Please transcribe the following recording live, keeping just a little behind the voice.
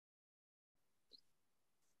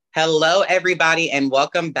Hello, everybody, and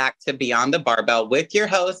welcome back to Beyond the Barbell with your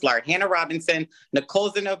hosts, Hannah Robinson, Nicole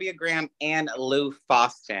Zenobia Graham, and Lou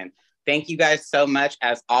Foston. Thank you guys so much,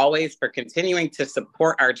 as always, for continuing to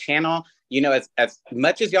support our channel. You know, as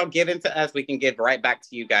much as y'all give into us, we can give right back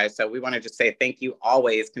to you guys. So we want to just say thank you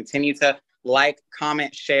always. Continue to like,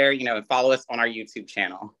 comment, share, and follow us on our YouTube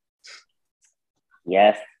channel.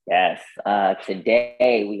 Yes.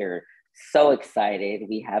 Today we are so excited.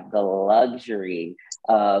 We have the luxury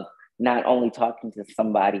of not only talking to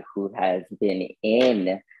somebody who has been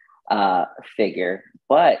in figure,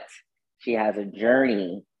 but she has a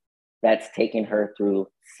journey that's taken her through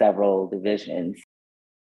several divisions.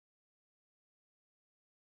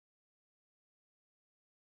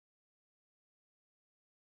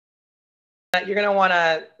 You're going to want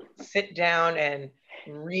to sit down and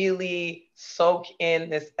really soak in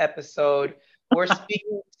this episode. We're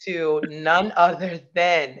speaking to none other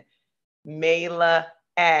than MayLa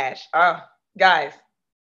Ash. Guys,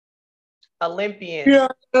 Olympian,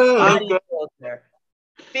 bodybuilder,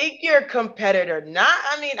 figure competitor.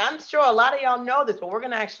 I'm sure a lot of y'all know this, but we're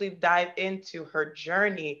going to actually dive into her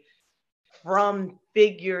journey from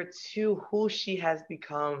figure to who she has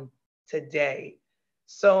become today.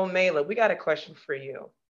 So, MayLa, we got a question for you.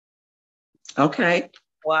 Okay.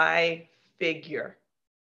 Why figure?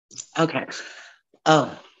 Okay.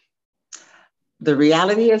 The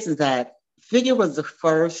reality is that figure was the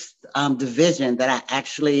first division that I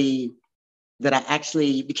actually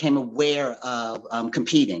became aware of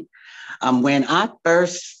competing. When I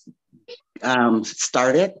first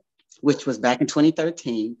started, which was back in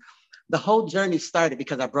 2013, the whole journey started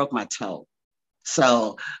because I broke my toe.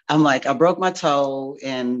 So I'm like, I broke my toe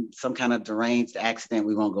in some kind of deranged accident.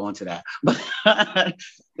 We won't go into that. But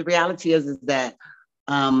the reality is that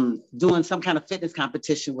doing some kind of fitness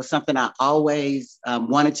competition was something I always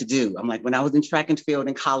wanted to do. I'm like, when I was in track and field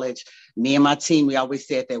in college, me and my team, we always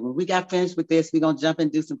said that when we got finished with this, we're going to jump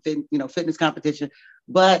and do some fitness competition.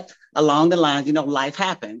 But along the lines, life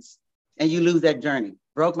happens and you lose that journey.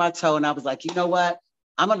 Broke my toe. And I was like, you know what?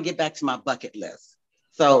 I'm going to get back to my bucket list.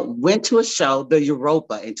 So went to a show, the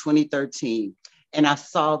Europa in 2013. And I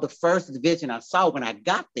saw the first division I saw when I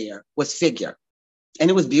got there was figure. And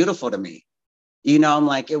it was beautiful to me. I'm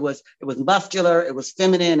like, it was muscular, it was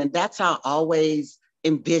feminine. And that's how I always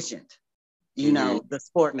envisioned, the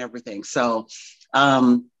sport and everything. So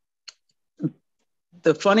the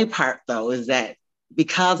funny part though, is that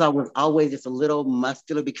because I was always just a little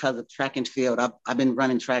muscular because of track and field, I've been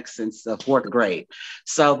running track since fourth grade.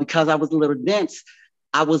 So because I was a little dense,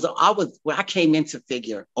 I came into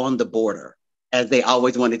figure on the border, as they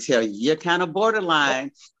always want to tell you, you're kind of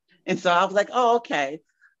borderline. And so I was like, oh, okay.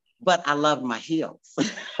 But I loved my heels.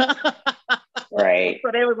 Right.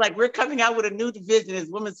 So they was like, we're coming out with a new division,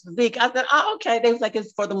 it's women's physique. I said, oh, okay. They was like,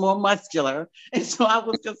 it's for the more muscular. And so I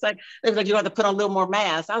was just like, they was like, you have to put on a little more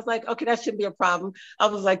mass. I was like, okay, that shouldn't be a problem.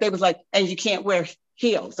 They was like, and you can't wear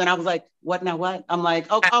heels. And I was like, what now, what? I'm like,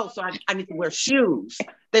 oh, so I need to wear shoes.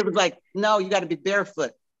 They was like, no, you got to be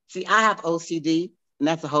barefoot. See, I have OCD, and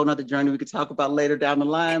that's a whole nother journey we could talk about later down the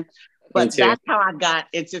line. But that's how I got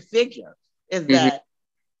into figure, is that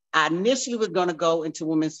I initially was going to go into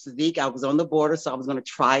women's physique. I was on the border, so I was going to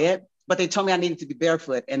try it. But they told me I needed to be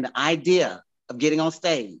barefoot. And the idea of getting on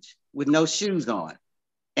stage with no shoes on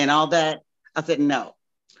and all that, I said, no.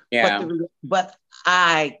 Yeah. But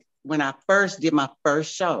when I first did my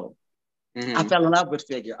first show, I fell in love with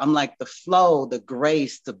figure. I'm like, the flow, the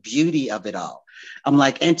grace, the beauty of it all. I'm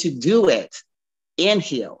like, and to do it in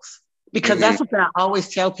heels, because that's something I always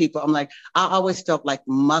tell people. I'm like, I always felt like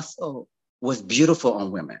muscle was beautiful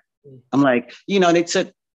on women. I'm like, and it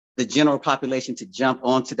took the general population to jump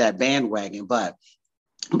onto that bandwagon, but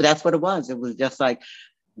that's what it was. It was just like,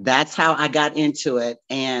 that's how I got into it.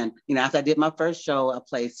 And, after I did my first show, I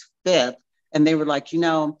placed 5th, and they were like,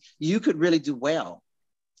 you could really do well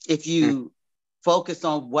if you focus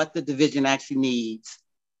on what the division actually needs,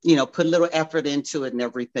 put a little effort into it and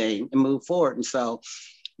everything and move forward. And so,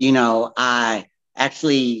 I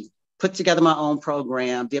actually put together my own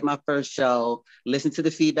program, did my first show, listened to the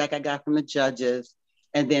feedback I got from the judges,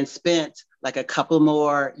 and then spent like a couple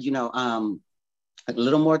more, a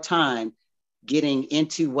little more time getting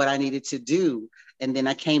into what I needed to do. And then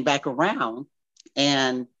I came back around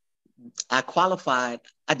and I qualified.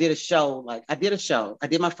 I did my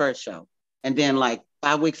first show. And then like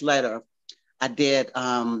 5 weeks later, I did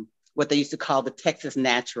what they used to call the Texas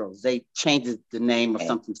Naturals. They changed the name of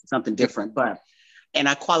something different, and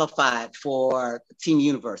I qualified for Team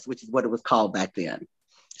Universe, which is what it was called back then.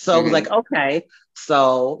 So it was like, okay.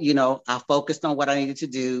 So, I focused on what I needed to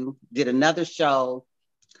do, did another show,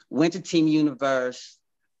 went to Team Universe,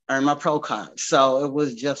 earn my pro card. So it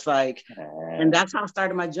was just like, and that's how I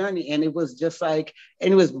started my journey. And it was just like,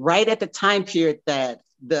 and it was right at the time period that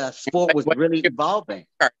the sport was really evolving.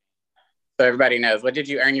 So everybody knows, what did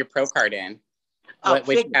you earn your pro card in?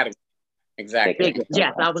 Which category? Exactly. Figure.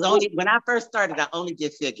 Yes, when I first started, I only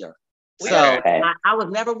did figure. So I was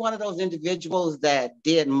never one of those individuals that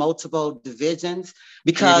did multiple divisions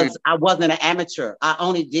because I wasn't an amateur. I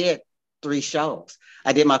only did 3 shows.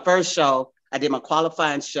 I did my first show, I did my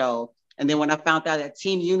qualifying show. And then when I found out that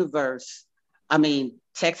Team Universe,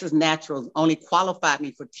 Texas Naturals only qualified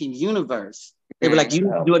me for Team Universe. They were like, you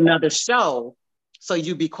need to do another show so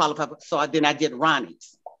you'd be qualified. So I did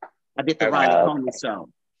Ronnie's. I did the Ronnie Pony show.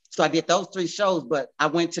 So I did those 3 shows, but I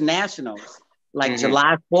went to nationals like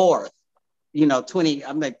July 4th, 20.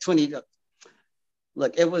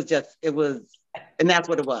 Look, it was, and that's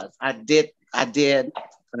what it was. I did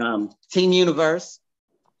Team Universe.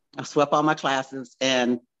 I swept all my classes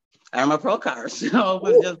and I earned my pro card. So it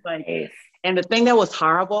was just like, and the thing that was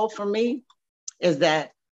horrible for me is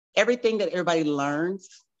that everything that everybody learns,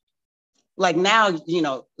 like now,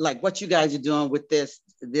 like what you guys are doing with this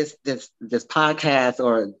podcast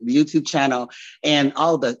or the YouTube channel and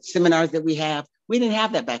all the seminars that we didn't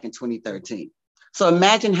have that back in 2013. So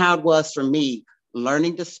imagine how it was for me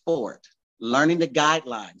learning the sport, learning the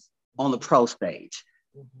guidelines on the pro stage.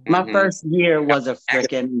 My first year was a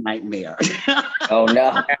freaking nightmare. Oh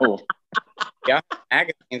no. Yeah,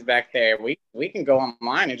 magazines back there. We can go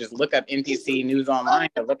online and just look up NPC News Online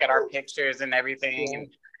to look at our pictures and everything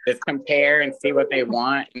and just compare and see what they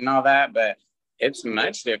want and all that. But it's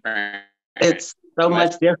much different. It's so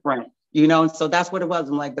much different, so that's what it was.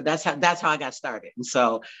 I'm like, but that's how I got started. And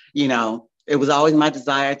so, it was always my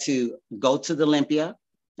desire to go to the Olympia.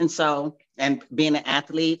 And being an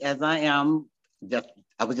athlete as I am,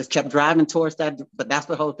 I was just kept driving towards that. But that's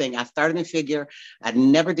the whole thing. I started in figure. I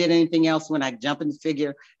never did anything else when I jumped into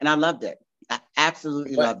figure, and I loved it. I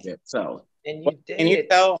absolutely loved it. So, and you did. Can you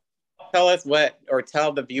tell us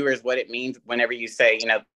tell the viewers what it means whenever you say,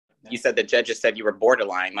 you said the judges said you were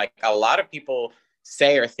borderline. Like a lot of people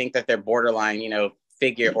say or think that they're borderline,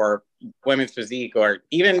 figure or women's physique, or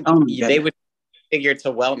even they would figure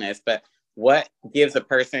to wellness. But what gives a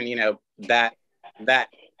person, that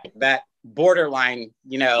borderline,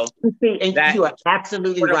 you are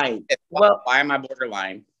absolutely right. Well, why am I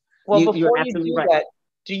borderline? Well, before you do that,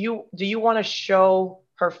 do you want to show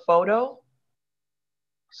her photo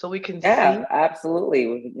so we can see? Yeah,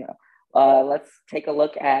 absolutely. Let's take a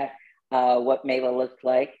look at what MayLa looked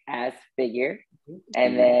like as figure,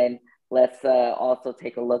 and then let's also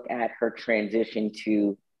take a look at her transition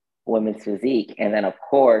to women's physique, and then of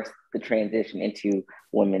course the transition into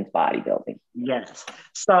women's bodybuilding. Yes.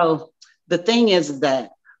 So the thing is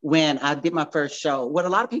that when I did my first show, what a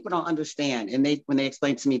lot of people don't understand, and when they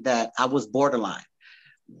explained to me that I was borderline,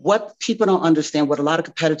 what people don't understand, what a lot of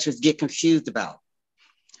competitors get confused about,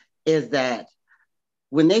 is that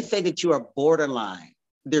when they say that you are borderline,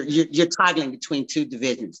 you're toggling between 2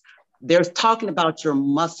 divisions. They're talking about your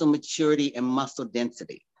muscle maturity and muscle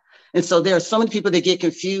density. And so there are so many people that get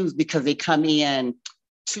confused because they come in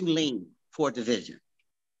too lean for a division.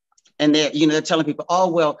 And they're telling people, oh,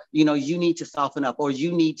 well, you need to soften up, or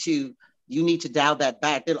you need to dial that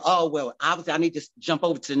back. They're, oh, well, obviously I need to jump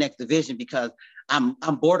over to the next division because I'm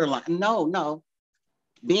borderline. No.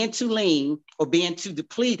 Being too lean or being too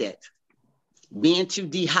depleted, being too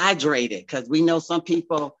dehydrated, because we know some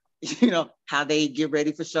people, how they get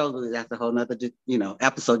ready for shows. That's a whole nother,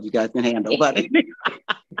 episode you guys can handle.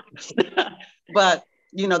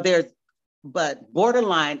 But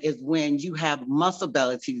borderline is when you have muscle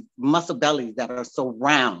bellies that are so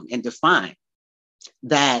round and defined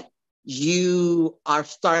that you are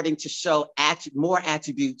starting to show more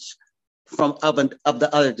attributes of the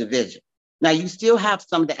other division. Now, you still have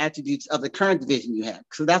some of the attributes of the current division you have.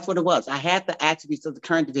 So that's what it was. I had the attributes of the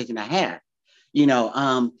current division I had,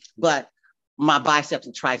 but my biceps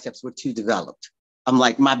and triceps were too developed. I'm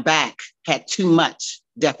like, my back had too much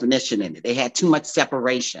definition in it. They had too much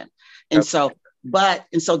separation. And so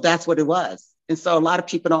that's what it was. And so a lot of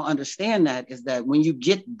people don't understand that, is that when you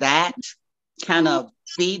get that kind of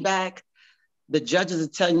feedback, the judges are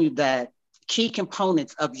telling you that key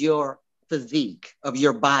components of your physique, of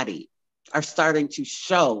your body, are starting to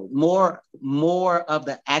show more of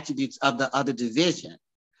the attributes of the other division,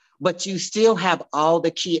 but you still have all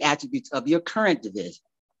the key attributes of your current division.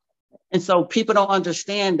 And so people don't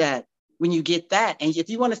understand that when you get that, and if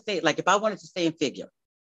you want to stay, like if I wanted to stay in figure,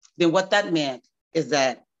 then what that meant is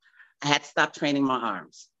that I had to stop training my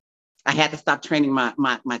arms. I had to stop training my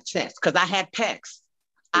chest, because I had pecs.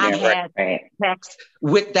 I had texts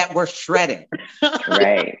with that were shredded.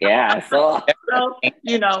 Right. Yeah. So,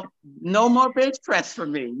 you know, no more bench press for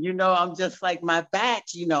me. You know, I'm just like my back,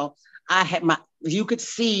 you know, I had you could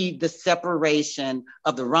see the separation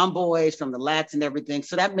of the rhomboids from the lats and everything.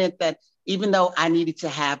 So that meant that even though I needed to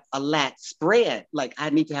have a lat spread, like I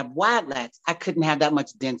need to have wide lats, I couldn't have that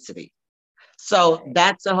much density. So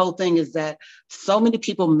that's the whole thing, is that so many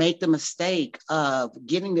people make the mistake of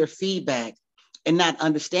getting their feedback and not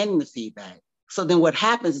understanding the feedback. So then what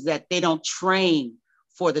happens is that they don't train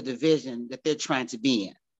for the division that they're trying to be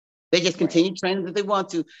in. They just continue training that they want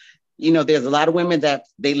to. You know, there's a lot of women that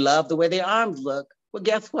they love the way their arms look. Well,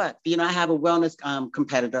 guess what? You know, I have a wellness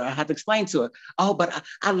competitor. I have to explain to her, oh, but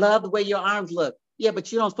I love the way your arms look. Yeah,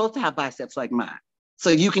 but you don't supposed to have biceps like mine. So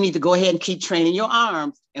you can either go ahead and keep training your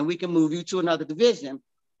arms and we can move you to another division,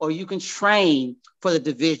 or you can train for the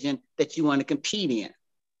division that you want to compete in.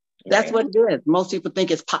 That's what it is. Most people think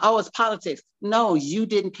it's politics. No, you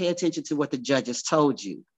didn't pay attention to what the judges told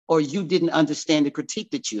you, or you didn't understand the critique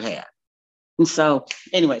that you had. And so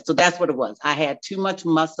anyway, so that's what it was. I had too much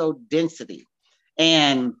muscle density.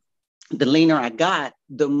 And the leaner I got,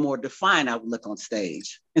 the more defined I would look on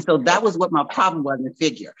stage. And so that was what my problem was in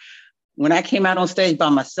figure. When I came out on stage by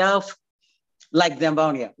myself, like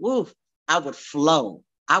Zambonia, woof, I would flow.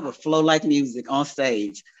 I would flow like music on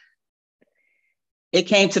stage. It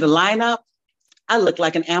came to the lineup, I looked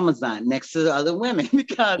like an Amazon next to the other women,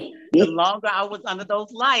 because the longer I was under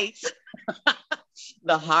those lights,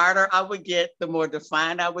 the harder I would get, the more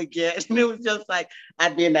defined I would get. And it was just like,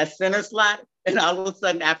 I'd be in that center slot, and all of a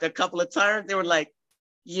sudden, after a couple of turns, they were like,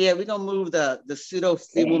 yeah, we're gonna move the pseudo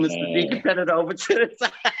women's physique competitor over to the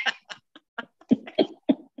side.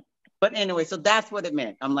 But anyway, so that's what it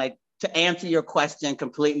meant. I'm like, to answer your question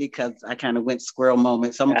completely, because I kind of went squirrel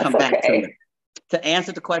moment, so I'm gonna come back to it. To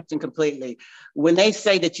answer the question completely, when they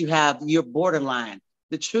say that you're borderline,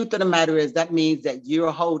 the truth of the matter is that means that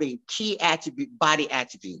you're holding key body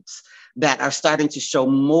attributes that are starting to show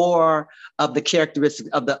more of the characteristics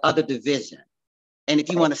of the other division. And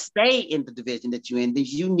if you want to stay in the division that you're in, then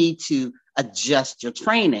you need to adjust your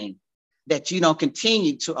training, that you don't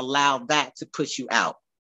continue to allow that to push you out.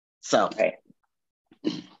 So.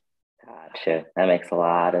 Gotcha. That makes a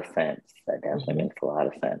lot of sense. That definitely makes a lot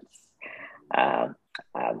of sense. I'm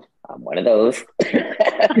one of those.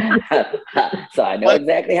 So I know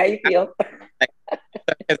exactly how you feel.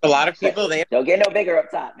 Because a lot of people, they don't get no bigger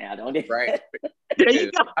up top now. Don't get right.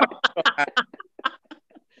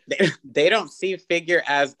 They don't see figure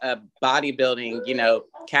as a bodybuilding, you know,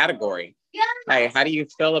 category. Hey, how do you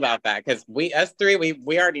feel about that? Because us three,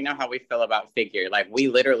 we already know how we feel about figure. Like, we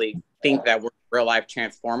literally think that we're real life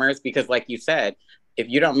transformers, because like you said, if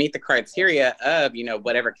you don't meet the criteria of, you know,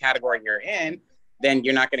 whatever category you're in, then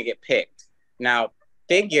you're not going to get picked. Now,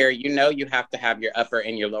 figure, you know, you have to have your upper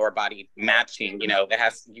and your lower body matching. You know,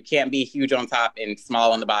 you can't be huge on top and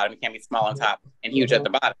small on the bottom. You can't be small on top and huge at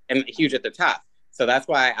the bottom and huge at the top. So that's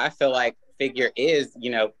why I feel like figure is,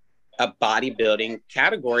 you know, a bodybuilding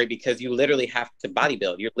category, because you literally have to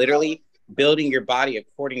bodybuild. You're literally building your body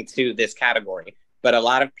according to this category. But a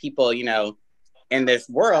lot of people, you know, in this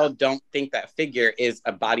world don't think that figure is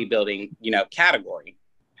a bodybuilding, you know, category.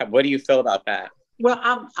 What do you feel about that? Well,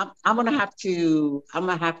 I'm gonna have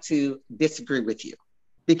to disagree with you,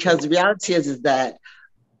 because the reality is that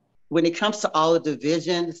when it comes to all the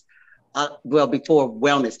divisions, well, before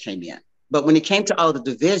wellness came in, but when it came to all the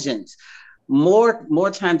divisions,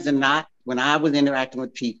 more times than not, when I was interacting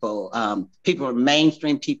with people, people,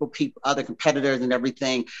 mainstream people, other competitors and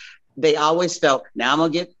everything, they always felt, now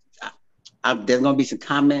there's going to be some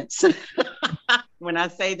comments when I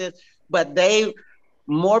say this, but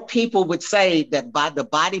more people would say that the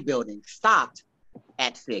bodybuilding stopped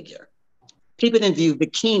at figure. People didn't view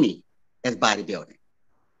bikini as bodybuilding,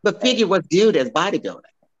 but figure was viewed as bodybuilding.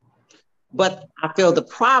 But I feel the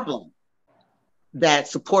problem that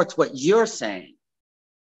supports what you're saying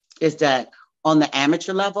is that on the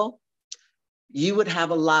amateur level, you would have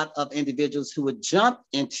a lot of individuals who would jump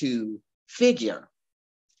into figure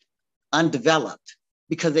undeveloped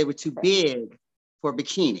because they were too big for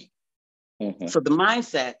bikini. Mm-hmm. So the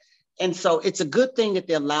mindset, and so it's a good thing that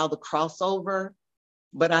they allow the crossover,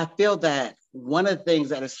 but I feel that one of the things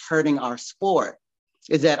that is hurting our sport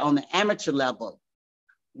is that on the amateur level,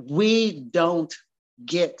 we don't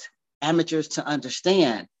get amateurs to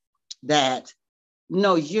understand that,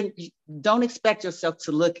 no, you don't expect yourself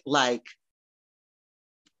to look like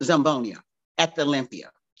Zambonia at the Olympia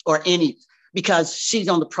or because she's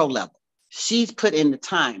on the pro level. She's put in the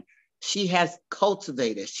time. She has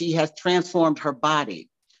cultivated. She has transformed her body.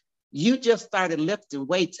 You just started lifting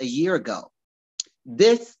weights a year ago.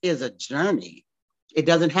 This is a journey. It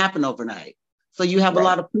doesn't happen overnight. So you have a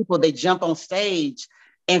lot of people, they jump on stage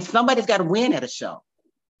and somebody's got to win at a show.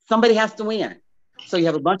 Somebody has to win. So you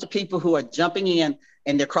have a bunch of people who are jumping in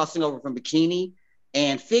and they're crossing over from bikini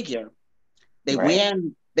and figure. They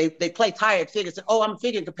win, they play tired figure. Say, oh, I'm a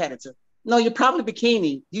figure competitor. No, you're probably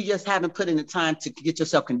bikini. You just haven't put in the time to get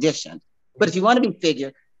yourself conditioned. But if you want to be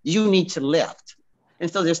figure, you need to lift. And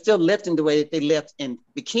so they're still lifting the way that they lift in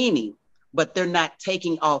bikini, but they're not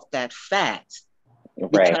taking off that fat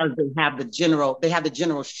because they have the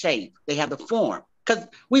general shape. They have the form. Because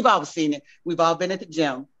we've all seen it. We've all been at the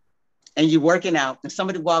gym and you're working out and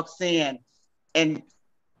somebody walks in and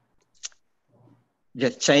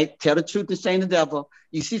just tell the truth and shame the devil.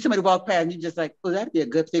 You see somebody walk past and you're just like, oh, that'd be a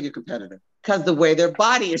good figure competitor. Because the way their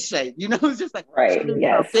body is shaped, it's just like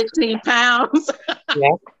 15 pounds,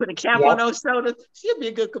 put a cap on those shoulders. She'd be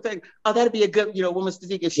a good competitor. Oh, that'd be a good, woman's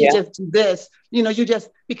physique. If she just do this, you just,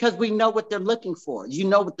 because we know what they're looking for. You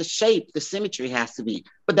know what the shape, the symmetry has to be.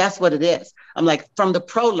 But that's what it is. I'm like, from the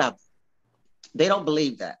pro level, they don't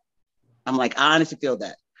believe that. I'm like, I honestly feel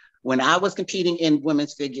that. When I was competing in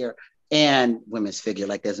women's figure,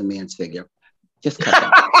 like there's a men's figure, just cut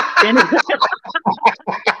that.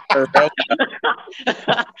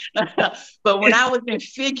 But when I was in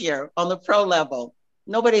figure on the pro level,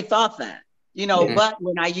 nobody thought that, but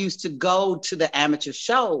when I used to go to the amateur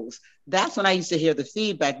shows, that's when I used to hear the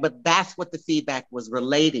feedback, but that's what the feedback was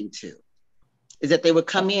relating to, is that they would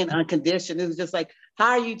come in unconditioned. It was just like, how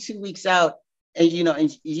are you 2 weeks out and,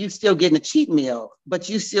 and you still getting a cheat meal, but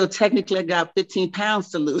you still technically got 15 pounds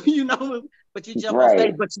to lose, but you jump on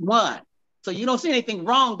stage, but you won. So you don't see anything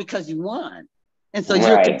wrong because you won. And so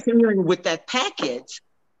you're continuing with that package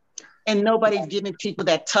and nobody's giving people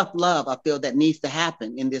that tough love, I feel, that needs to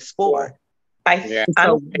happen in this sport.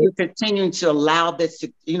 So we're continuing to allow this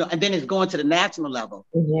to, and then it's going to the national level.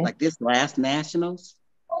 Like this last nationals.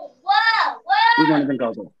 We won't even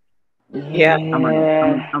go there. I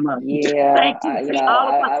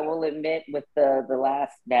will admit with the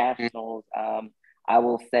last nationals, I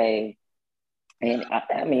will say, and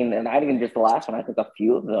and not even just the last one, I think a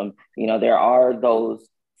few of them, there are those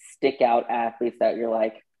stick out athletes that you're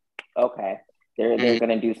like, okay, they're going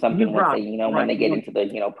to do something when they get into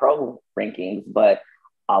the, pro rankings. But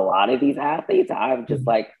a lot of these athletes, I'm just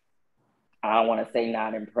like, I don't want to say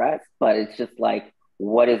not impressed, but it's just like,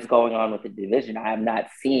 what is going on with the division? I am not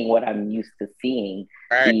seeing what I'm used to seeing,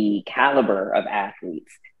 the caliber of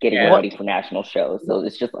athletes getting ready for national shows. So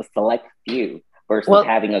it's just a select few versus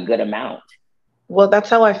having a good amount. Well, that's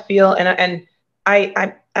how I feel. And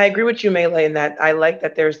I agree with you, MayLa, in that I like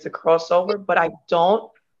that there's the crossover, but I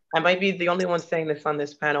might be the only one saying this on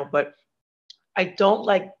this panel, but I don't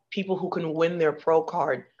like people who can win their pro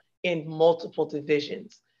card in multiple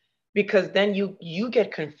divisions, because then you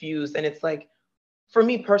get confused. And it's like, for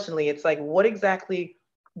me personally, it's like, what exactly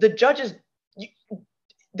the judges,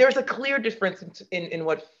 there's a clear difference in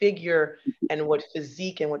what figure and what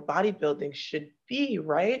physique and what bodybuilding should be,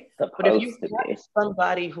 right? But if you have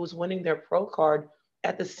somebody who's winning their pro card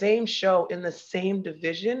at the same show in the same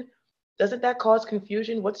division, doesn't that cause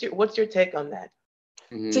confusion? What's your take on that?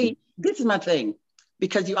 See, this is my thing,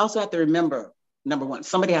 because you also have to remember, number one,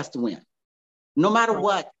 somebody has to win. No matter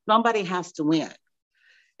what, somebody has to win.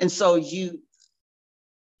 And so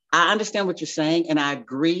I understand what you're saying, and I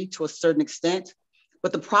agree to a certain extent.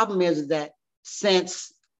 But the problem is that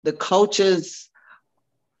since the coaches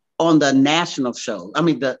on the national shows,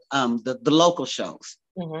 the local shows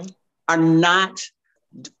are not,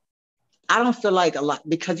 I don't feel like a lot,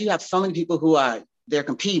 because you have so many people they're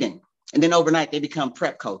competing, and then overnight they become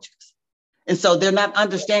prep coaches. And so they're not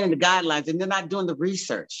understanding the guidelines, and they're not doing the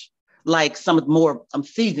research like some of the more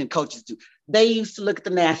seasoned coaches do. They used to look at the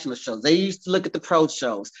national shows. They used to look at the pro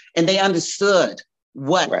shows, and they understood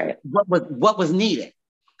what was needed.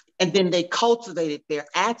 And then they cultivated their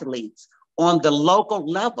athletes on the local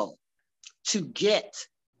level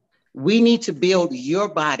we need to build your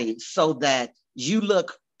body so that you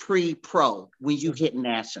look pre-pro when you hit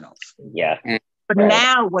nationals. Yeah. But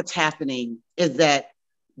now what's happening is that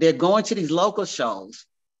they're going to these local shows.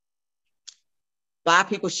 5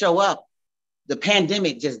 people show up. The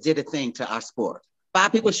pandemic just did a thing to our sport.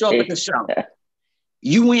 5 people show up at the show.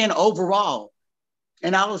 You win overall.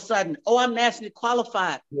 And all of a sudden, I'm nationally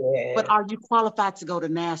qualified. Yeah. But are you qualified to go to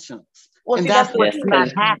nationals? Well, and that's what's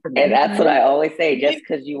not happening. And that's what I always say. Just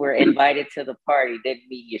because you were invited to the party didn't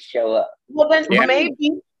mean you show up. Well, then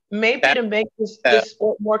maybe to make this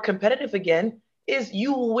sport more competitive again is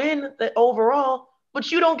you win the overall,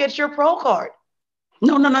 but you don't get your pro card.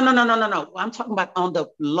 No. I'm talking about on the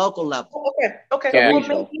local level. Okay. Yeah.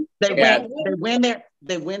 Well, They win their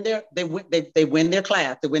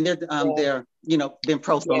class. They win their been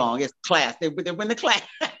pro so long. It's class. They win the class.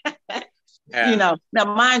 Now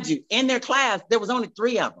mind you, in their class there was only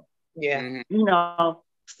 3 of them.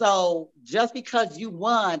 So just because you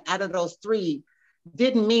won out of those 3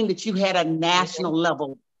 didn't mean that you had a national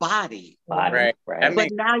level body. Right.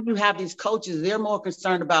 But now you have these coaches, they're more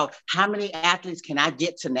concerned about how many athletes can I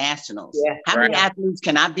get to nationals? How many athletes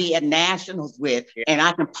can I be at nationals with and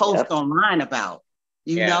I can post online about?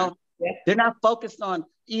 You know, they're not focused on,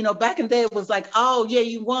 back in the day it was like, oh yeah,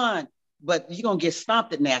 you won, but you're gonna get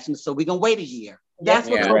stomped at nationals, so we're gonna wait a year. That's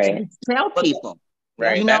what coaches tell people.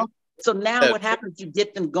 So now what happens, you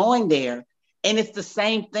get them going there, and it's the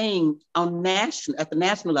same thing at the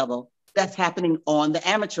national level that's happening on the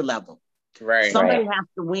amateur level. Somebody has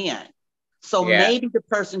to win. So maybe the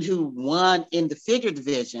person who won in the figure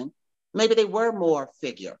division, maybe they were more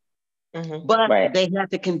figure, but they had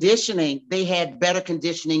the conditioning. They had better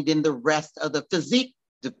conditioning than the rest of the physique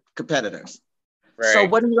competitors. So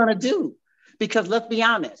what are you going to do? Because let's be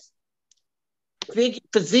honest,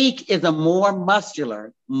 physique is a more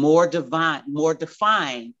muscular, more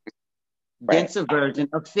defined, denser version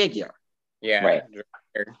of figure.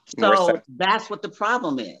 So that's what the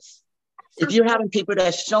problem is. If you're having people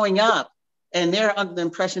that's showing up and they're under the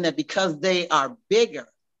impression that because they are bigger,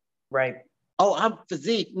 oh, I'm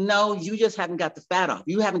physique. No, you just haven't got the fat off.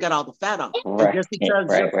 You haven't got all the fat off. And just because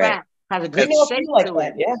your fat has a good shape to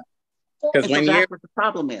it. Because that's what the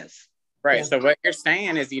problem is. So what you're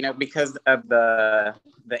saying is, because of the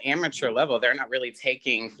amateur level, they're not really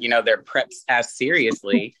taking, their preps as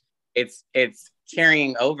seriously. It's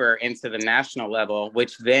carrying over into the national level,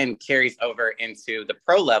 which then carries over into the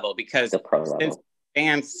pro level, because since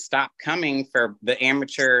fans stop coming for the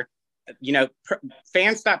amateur,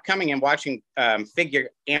 fans stop coming and watching figure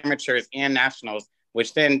amateurs and nationals,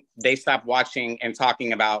 which then they stop watching and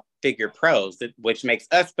talking about figure pros, which makes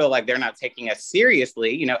us feel like they're not taking us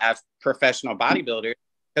seriously, as professional bodybuilders,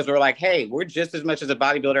 because we're like, hey, we're just as much as a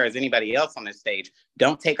bodybuilder as anybody else on this stage.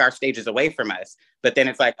 Don't take our stages away from us. But then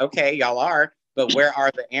it's like, okay, y'all are, but where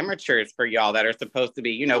are the amateurs for y'all that are supposed to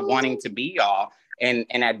be, wanting to be y'all and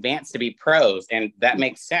advance to be pros? And that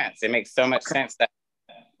makes sense. It makes so much sense that.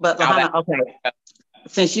 But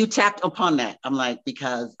since you tapped upon that, I'm like,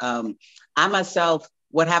 because I myself,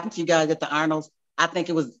 what happened to you guys at the Arnolds, I think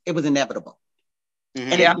it was inevitable.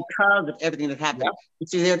 And it's because of everything that happened. You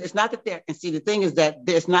see, it's not that the thing is that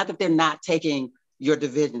it's not that they're not taking your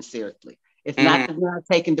division seriously. It's not that they're not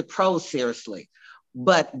taking the pros seriously.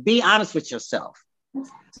 But be honest with yourself.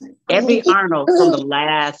 Every Arnold from the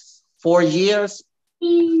last 4 years,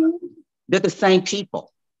 they're the same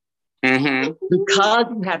people. Because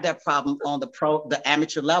you have that problem on the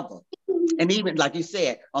amateur level. And even like you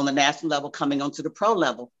said, on the national level, coming onto the pro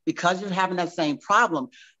level, because you're having that same problem,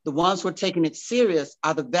 the ones who are taking it serious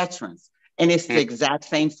are the veterans. And it's the exact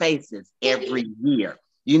same faces every year.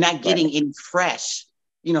 You're not getting any fresh,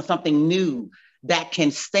 something new that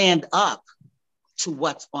can stand up to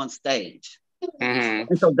what's on stage. And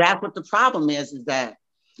so that's what the problem is that,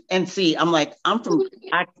 and see,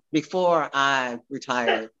 before I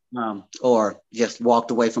retired, or just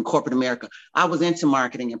walked away from corporate America, I was into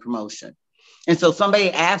marketing and promotion. And so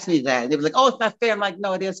somebody asked me that, and they were like, oh, it's not fair. I'm like,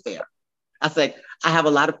 no, it is fair. I said, I have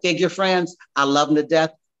a lot of figure friends. I love them to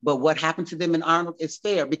death. But what happened to them in Arnold is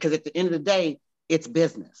fair, because at the end of the day, it's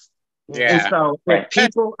business. And so if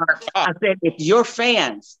people I said, if your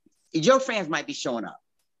fans might be showing up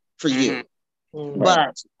for you,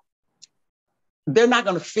 but they're not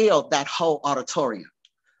going to fill that whole auditorium.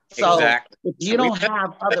 So if you don't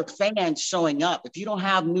have other fans showing up, if you don't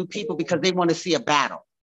have new people because they want to see a battle,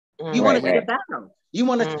 you want to see a battle. You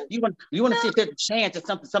want to see if there's a chance that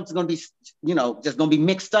something's going to be, just going to be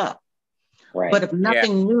mixed up. But if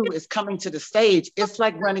nothing new is coming to the stage, it's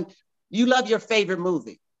like running. You love your favorite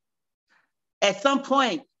movie. At some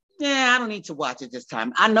point, I don't need to watch it this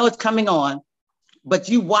time. I know it's coming on, but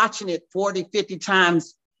you watching it 40, 50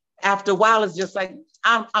 times, after a while, it's just like,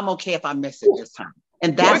 I'm okay if I miss it this time.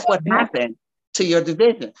 And that's what happened to your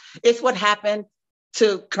division. It's what happened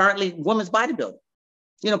to currently women's bodybuilding.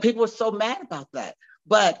 People are so mad about that.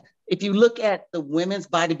 But if you look at the women's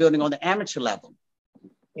bodybuilding on the amateur level,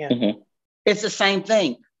 it's the same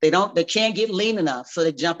thing. They can't get lean enough, so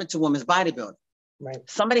they jump into women's bodybuilding.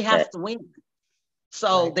 Somebody has to win.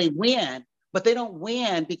 So they win, but they don't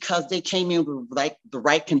win because they came in with the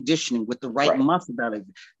right conditioning, with the right muscle belly.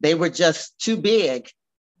 They were just too big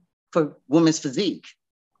for women's physique,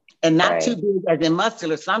 and not too big as in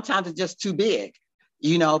muscular. Sometimes it's just too big,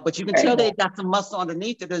 but you can tell they got some muscle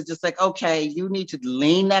underneath it. It's just like, okay, you need to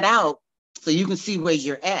lean that out so you can see where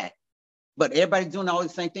you're at. But everybody's doing all the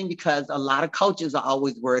same thing because a lot of coaches are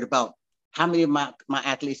always worried about how many of my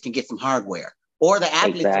athletes can get some hardware. Or the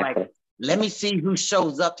athletes Exactly. like, let me see who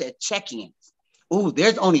shows up to check-ins. Ooh,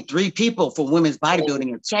 there's only 3 people for women's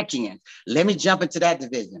bodybuilding and check-ins. Let me jump into that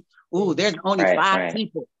division. Ooh, there's only 5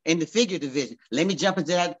 people in the figure division. Let me jump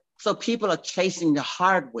into that. So people are chasing the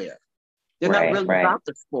hardware. They're not really about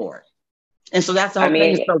the sport. And so that's the whole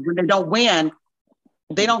thing. So when they don't win,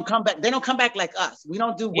 they don't come back. They don't come back like us. We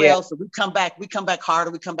don't do well. So we come back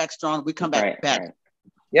harder. We come back stronger. We come back better.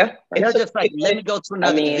 Yeah. They're just like, let me go to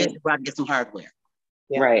another division where I can get some hardware.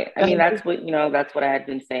 Yeah. Right. I mean, that's what I had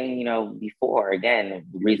been saying, before. Again,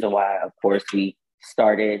 the reason why, of course, we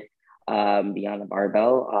started Beyond the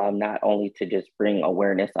Barbell, not only to just bring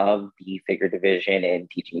awareness of the figure division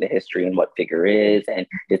and teaching the history and what figure is and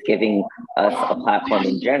just giving us a platform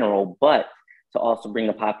in general, but to also bring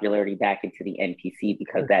the popularity back into the NPC,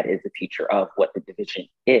 because that is the future of what the division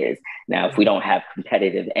is. Now, if we don't have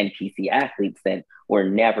competitive NPC athletes, then we're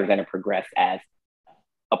never going to progress as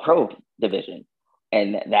a pro division.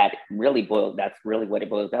 And that's really what it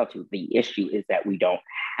boils down to. The issue is that we don't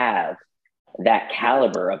have that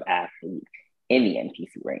caliber of athlete in the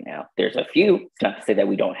NPC right now. There's a few. It's not to say that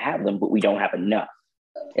we don't have them, but we don't have enough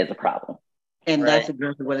is a problem. And that's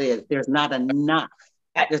exactly what it is. There's not enough.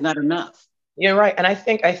 There's not enough. You're right. And I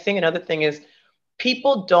think another thing is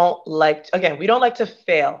people don't we don't like to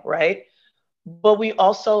fail, right? But we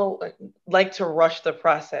also like to rush the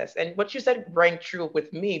process. And what you said rang true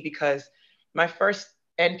with me, because my first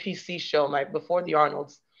NPC show, before the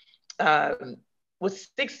Arnolds, was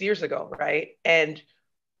 6 years ago, right? And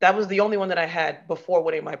that was the only one that I had before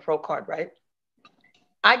winning my pro card, right?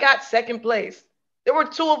 I got second place. There were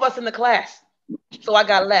 2 of us in the class, so I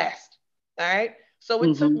got last, all right? So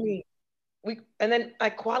it took me, and then I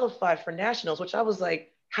qualified for nationals, which I was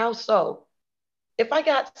like, how so? If I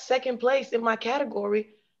got second place in my category,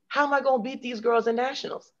 how am I going to beat these girls in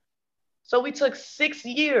nationals? So we took 6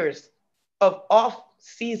 years of off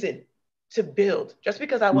season to build. Just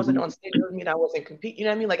because I wasn't on stage doesn't mean I wasn't competing. You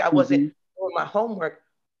know what I mean? Like I wasn't doing my homework.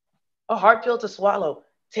 A hard pill to swallow.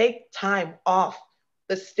 Take time off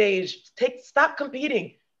the stage. Stop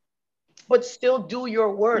competing, but still do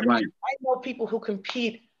your work. Right. I know people who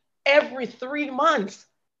compete every 3 months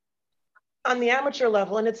on the amateur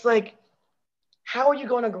level, and it's like, how are you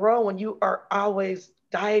going to grow when you are always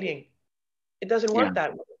dieting? It doesn't work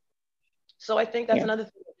that way. So I think that's another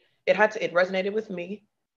thing. It resonated with me,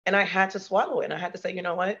 and I had to swallow it. And I had to say, you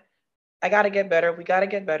know what? I got to get better. We got to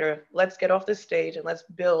get better. Let's get off this stage and let's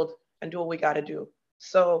build and do what we got to do.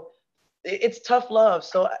 So it's tough love.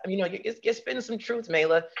 So, it's been some truth,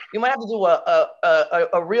 MayLa. You might have to do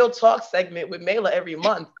a real talk segment with MayLa every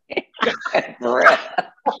month.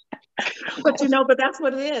 But but that's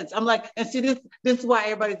what it is. I'm like, and see, this is why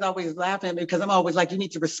everybody's always laughing at me, because I'm always like, you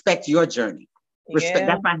need to respect your journey. Respect.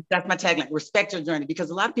 That's my tagline. Respect your journey, because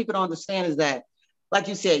a lot of people don't understand is that, like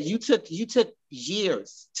you said, you took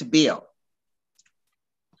years to build.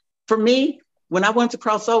 For me, when I wanted to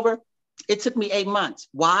cross over, it took me 8 months.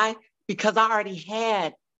 Why? Because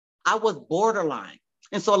I was borderline.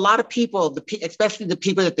 And so a lot of people, especially the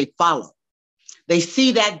people that they follow, they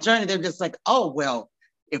see that journey. They're just like, oh, well,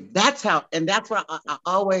 if that's how, and that's why I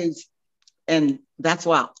always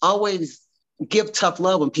give tough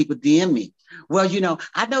love when people DM me. Well,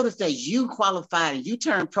 I noticed that you qualified and you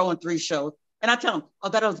turned pro in 3 shows. And I tell them, oh,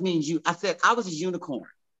 that doesn't mean you. I said, I was a unicorn.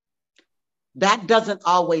 That doesn't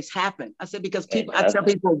always happen. I said, because I tell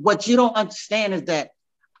people, what you don't understand is that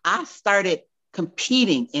I started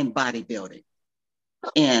competing in bodybuilding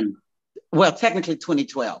in, technically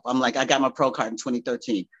 2012. I'm like, I got my pro card in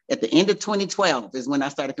 2013. At the end of 2012 is when I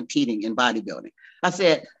started competing in bodybuilding. I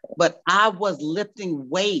said, but I was lifting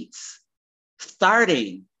weights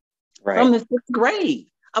starting from the 6th grade.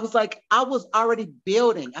 I was like, I was already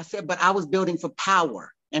building. I said, but I was building for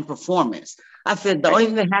power and performance. I said, the only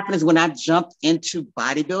thing that happened is when I jumped into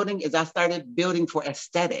bodybuilding is I started building for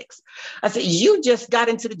aesthetics. I said, you just got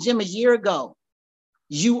into the gym a year ago.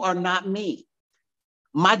 You are not me.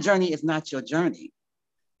 My journey is not your journey.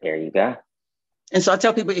 There you go. And so I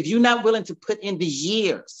tell people, if you're not willing to put in the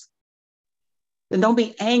years, then don't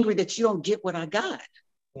be angry that you don't get what I got.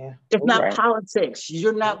 Yeah. It's not politics.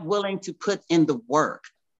 You're not willing to put in the work.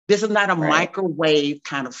 This is not a microwave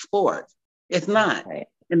kind of sport. It's not. Right.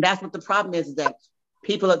 And that's what the problem is, that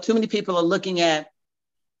too many people are looking at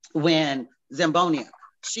when Zambonia,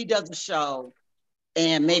 she does a show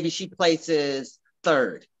and maybe she places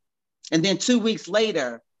 3rd. And then 2 weeks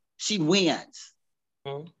later, she wins.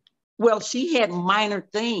 Mm-hmm. Well, she had minor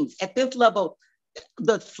things. At this level,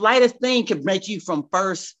 the slightest thing can make you from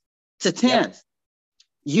 1st to 10th. Yep.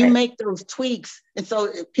 You make those tweaks. And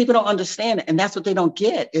so people don't understand it. And that's what they don't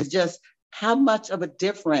get, is just how much of a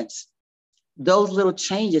difference those little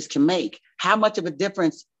changes can make. How much of a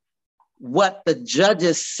difference what the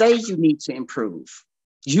judges say you need to improve.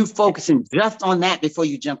 You focusing just on that before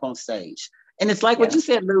you jump on stage. And it's like what you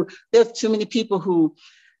said, Lou, there's too many people who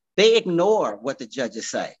they ignore what the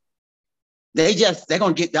judges say. They're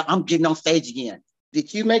going to I'm getting on stage again.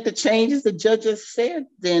 Did you make the changes the judges said?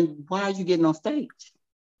 Then why are you getting on stage?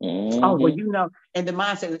 Mm-hmm. Oh, well, you know, and the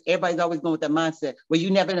mindset, everybody's always going with that mindset. Well,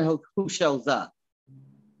 you never know who shows up.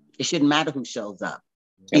 It shouldn't matter who shows up.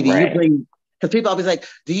 Either you bring, because people always like,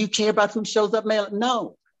 do you care about who shows up, MayLa?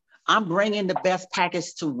 No, I'm bringing the best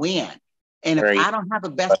package to win. And if I don't have a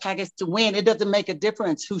best package to win, it doesn't make a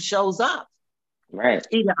difference who shows up. Right.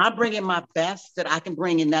 Either I'm bringing my best that I can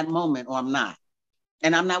bring in that moment, or I'm not.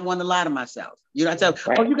 And I'm not one to lie to myself. You know, I tell,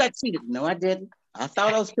 oh, you got cheated. No, I didn't. I saw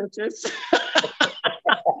those pictures.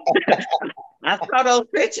 I saw those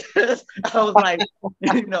pictures. I was like,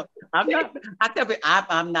 you know,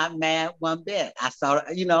 I'm not mad one bit. I saw,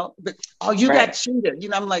 you know, but, oh, you got cheated. You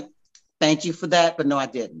know, I'm like, thank you for that, but no, I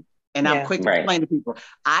didn't. And I'm quick to explain to people,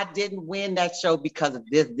 I didn't win that show because of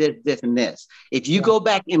this, and this. If you go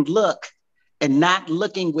back and look, and not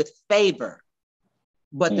looking with favor,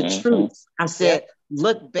 but the truth, I said,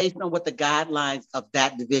 look based on what the guidelines of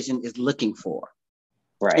that division is looking for.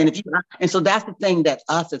 Right. And so that's the thing that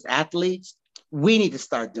us as athletes, we need to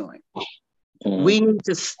start doing. We need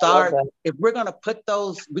to start, if we're going to put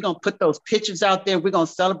those pictures out there, we're going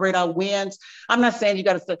to celebrate our wins. I'm not saying you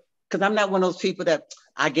got to, because I'm not one of those people that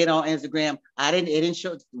I get on Instagram. It didn't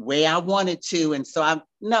show the way I wanted to. And so I'm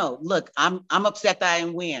upset that I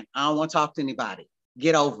didn't win. I don't want to talk to anybody.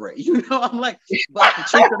 Get over it. You know, I'm like, but the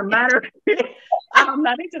truth of the matter, I'm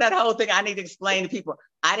not into that whole thing. I need to explain to people,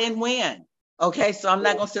 I didn't win. Okay, so I'm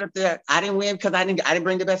not going to sit up there. I didn't win because I didn't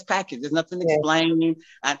bring the best package. There's nothing to explain.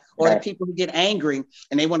 Or the people who get angry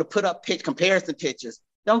and they want to put up comparison pictures.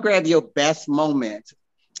 Don't grab your best moment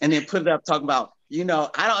and then put it up talking about, you know,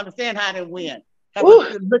 I don't understand how I didn't win.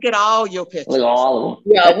 Look at all your pictures. Look at all of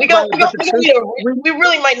them. Yeah, we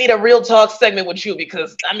really might need a real talk segment with you,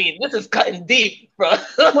 because I mean, this is cutting deep, bro.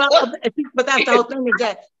 Well, but that's the whole thing, is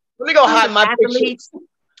that let me go hide my athletes.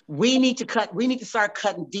 We need to start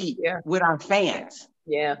cutting deep with our fans.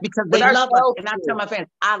 Yeah. Because they love us. And I tell my fans,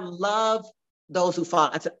 I love those who follow.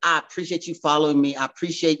 I said, I appreciate you following me. I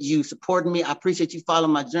appreciate you supporting me. I appreciate you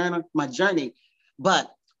following my journey.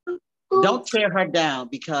 But don't tear her down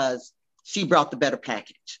because she brought the better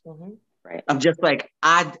package. Right. I'm just like,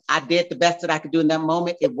 I did the best that I could do in that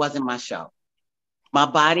moment. It wasn't my show. My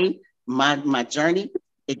body, my journey,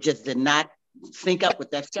 it just did not sync up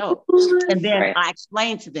with that show. And then I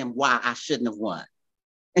explained to them why I shouldn't have won.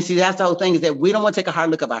 And see, that's the whole thing, is that we don't want to take a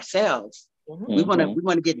hard look of ourselves. We want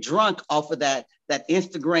to get drunk off of that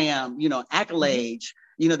Instagram, you know, accolades,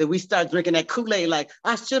 you know, that we start drinking that Kool-Aid like,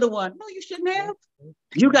 I should have won. No, you shouldn't have.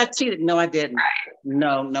 You got cheated. No, I didn't.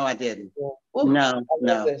 No, I didn't. No.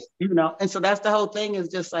 You know, and so that's the whole thing, is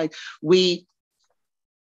just like we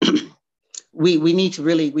need to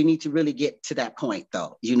really get to that point,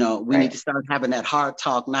 though. You know, we need to start having that hard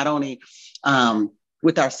talk, not only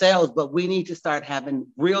with ourselves, but we need to start having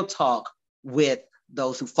real talk with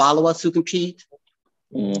those who follow us, who compete,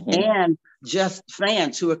 and just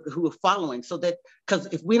fans who are following. So that, because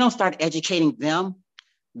if we don't start educating them,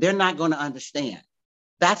 they're not going to understand.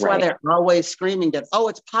 That's why they're always screaming that, oh,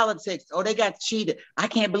 it's politics. Oh, they got cheated. I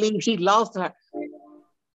can't believe she lost to her.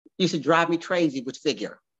 Used to drive me crazy with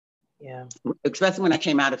figure. Yeah. Especially when I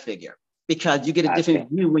came out of figure, because you get a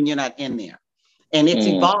different view when you're not in there. And it's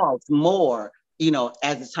evolved more, you know,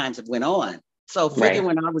 as the times have went on. So figure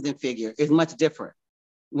when I was in figure is much different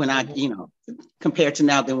when I, you know, compared to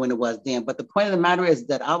now than when it was then. But the point of the matter is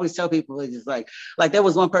that I always tell people, it's just like there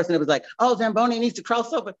was one person that was like, oh, Zamboni needs to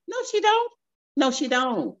cross over. No, she don't. No, she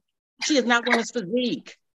don't. She is not women's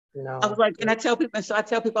physique. No. I was like, and I tell people, and so I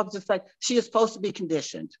tell people, I was just like, she is supposed to be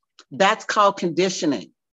conditioned. That's called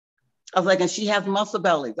conditioning. I was like, and she has muscle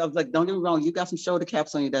bellies. I was like, don't get me wrong, you got some shoulder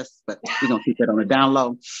caps on your desk, but we're gonna keep that on the down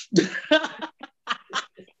low.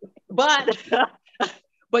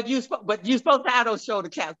 but you're supposed to have those shoulder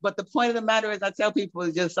caps. But the point of the matter is, I tell people,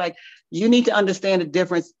 is just like, you need to understand the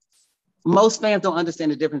difference. Most fans don't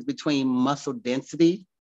understand the difference between muscle density.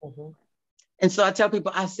 And so I tell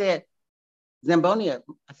people, I said, Zambonia,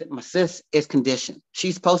 I said, my sis is conditioned.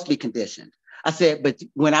 She's supposed to be conditioned. I said, but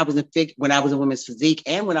when I was in women's physique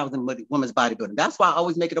and when I was in women's bodybuilding, that's why I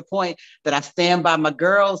always make it a point that I stand by my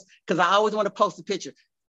girls, because I always want to post a picture.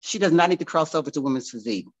 She does not need to cross over to women's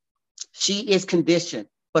physique. She is conditioned,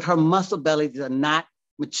 but her muscle bellies are not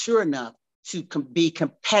mature enough to be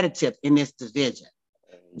competitive in this division.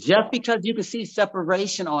 Just because you can see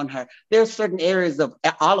separation on her, there's certain areas of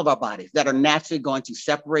all of our bodies that are naturally going to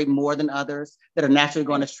separate more than others, that are naturally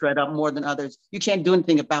going to shred up more than others. You can't do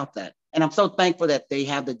anything about that. And I'm so thankful that they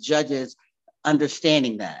have the judges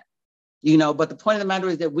understanding that, you know, but the point of the matter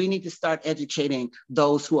is that we need to start educating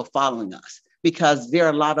those who are following us, because there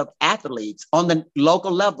are a lot of athletes on the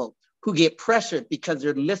local level who get pressured because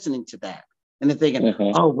they're listening to that. And they're thinking,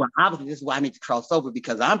 oh, well, obviously this is why I need to cross over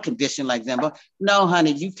because I'm conditioned like them. But no,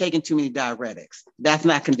 honey, you've taken too many diuretics. That's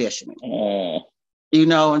not conditioning. You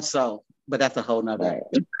know, and so, but that's a whole nother.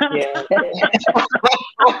 Right. Yeah.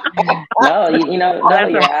 No,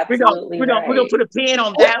 you're absolutely we're gonna put a pin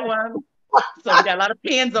on that one. So we got a lot of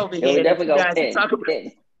pins over here. We definitely that you guys go talk about.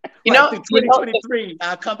 pin. You know, 2023.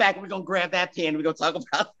 I'll come back and we're gonna grab that pin. We're gonna talk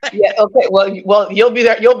about that. Yeah. Okay. Well, you'll be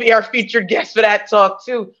there. You'll be our featured guest for that talk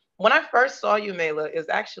too. When I first saw you, MayLa, is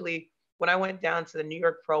actually when I went down to the New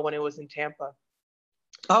York Pro when it was in Tampa.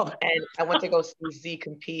 Oh. And I went to go see Z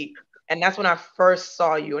compete. And that's when I first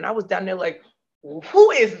saw you. And I was down there like,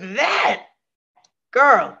 who is that?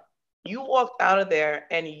 Girl, you walked out of there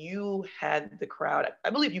and you had the crowd.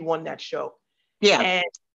 I believe you won that show. Yeah. And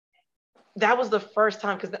that was the first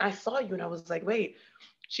time, because I saw you and I was like, wait,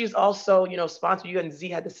 she's also, sponsored. You and Z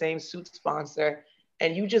had the same suit sponsor.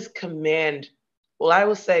 And you just command. Well, I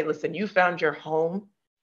will say, listen, you found your home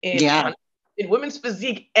in women's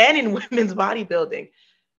physique and in women's bodybuilding,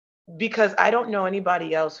 because I don't know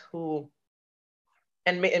anybody else who,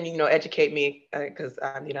 and educate me, because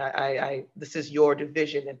I this is your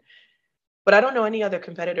division, but I don't know any other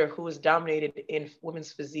competitor who is dominated in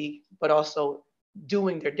women's physique, but also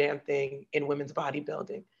doing their damn thing in women's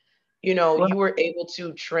bodybuilding. You were able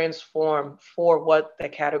to transform for what the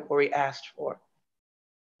category asked for.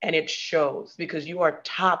 And it shows, because you are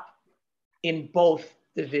top in both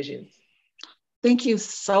divisions. Thank you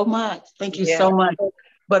so much. Thank you so much.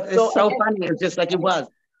 But it's so funny. It's just like it was.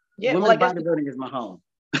 Yeah, women's bodybuilding is my home.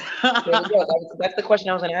 There we go. That's the question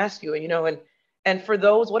I was going to ask you. And for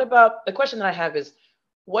those, what about the question that I have is,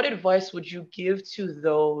 what advice would you give to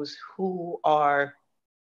those who are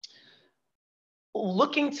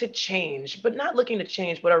looking to change, but not looking to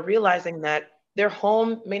change, but are realizing that their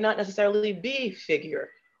home may not necessarily be figure?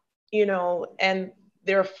 And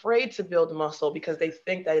they're afraid to build muscle because they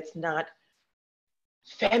think that it's not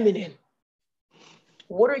feminine.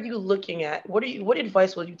 What are you looking at? What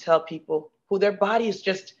advice will you tell people who their body is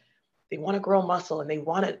just, they want to grow muscle and they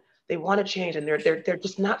want to change and they're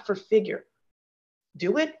just not for figure?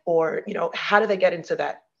 Do it, or how do they get into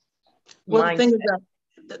that mindset? The thing is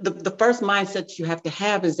that the first mindset you have to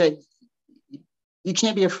have is that you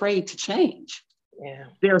can't be afraid to change. Yeah.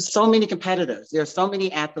 There are so many competitors. There are so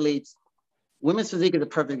many athletes. Women's physique is a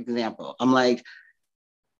perfect example. I'm like,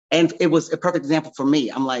 and it was a perfect example for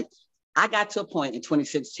me. I'm like, I got to a point in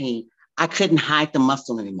 2016, I couldn't hide the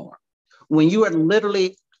muscle anymore. When you are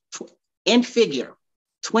literally in figure,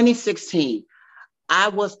 2016, I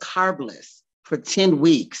was carbless for 10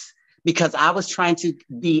 weeks because I was trying to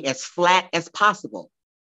be as flat as possible.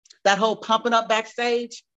 That whole pumping up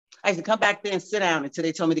backstage, I used to come back there and sit down until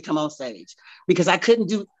they told me to come on stage, because I couldn't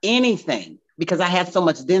do anything because I had so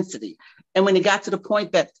much density. And when it got to the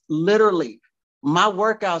point that literally my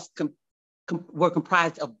workouts were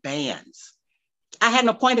comprised of bands, I had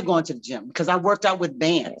no point of going to the gym because I worked out with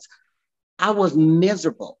bands. I was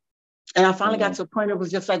miserable. And I finally got to a point where it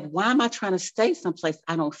was just like, why am I trying to stay someplace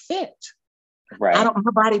I don't fit? Right.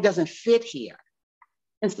 My body doesn't fit here.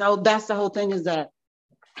 And so that's the whole thing, is that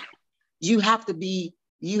you have to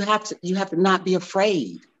not be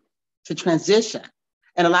afraid to transition.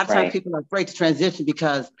 And a lot of times people are afraid to transition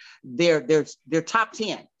because they're top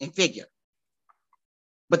 10 in figure,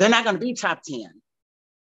 but they're not going to be top 10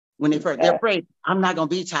 when they're afraid. I'm not going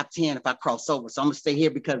to be top 10 if I cross over. So I'm going to stay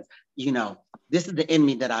here because, this is the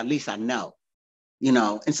enemy that at least I know,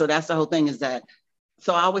 And so that's the whole thing, is that,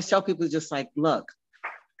 so I always tell people, just like, look,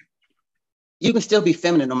 you can still be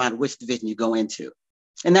feminine no matter which division you go into.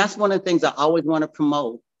 And that's one of the things I always want to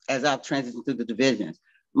promote as I've transitioned through the divisions.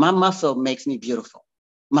 My muscle makes me beautiful.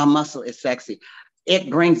 My muscle is sexy. It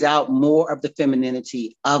brings out more of the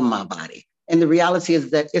femininity of my body. And the reality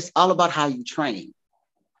is that it's all about how you train.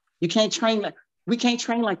 We can't train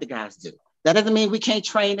like the guys do. That doesn't mean we can't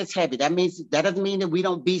train as heavy. That doesn't mean that we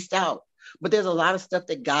don't beast out. But there's a lot of stuff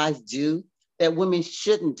that guys do that women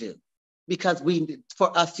shouldn't do, because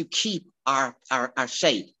for us to keep our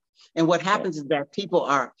shape. And what happens is that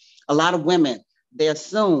a lot of women, they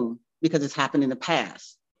assume, because it's happened in the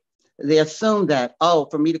past, they assume that,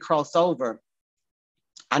 for me to cross over,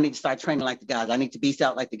 I need to start training like the guys. I need to beast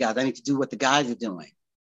out like the guys. I need to do what the guys are doing.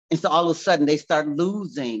 And so all of a sudden they start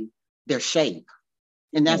losing their shape.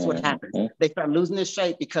 And that's what happens. They start losing their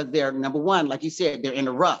shape because they're, number one, like you said, they're in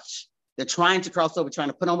a rush. They're trying to cross over, trying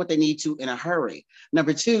to put on what they need to in a hurry.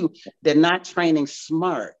 Number two, they're not training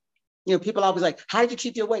smart. You know, people always like, how did you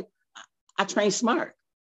keep your weight? I train smart.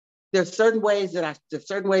 There's certain ways that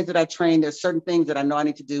I train. There's certain things that I know I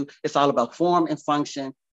need to do. It's all about form and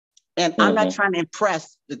function. And I'm not trying to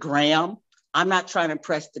impress the gram. I'm not trying to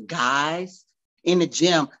impress the guys in the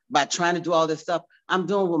gym by trying to do all this stuff. I'm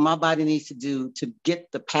doing what my body needs to do to get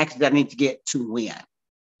the package that I need to get to win.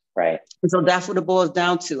 Right. And so that's what it boils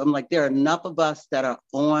down to. I'm like, there are enough of us that are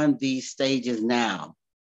on these stages now.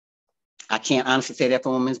 I can't honestly say that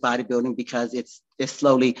for women's bodybuilding because it's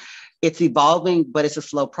evolving, but it's a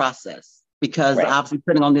slow process because obviously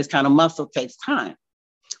putting on this kind of muscle takes time.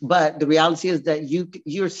 But the reality is that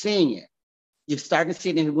you're seeing it. You're starting to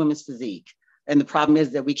see it in women's physique. And the problem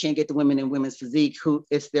is that we can't get the women in women's physique who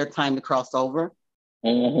it's their time to cross over.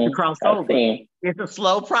 To cross over. It's a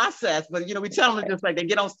slow process, but you know, we tell them just like they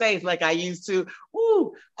get on stage like I used to.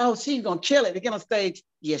 Ooh, oh, she's gonna kill it. They get on stage.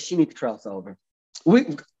 Yeah, she needs to cross over. We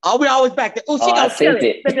always back there. Oh, she gonna kill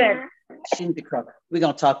it. She needs to cross. We're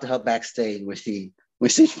gonna talk to her backstage when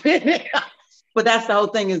she's finished. But that's the whole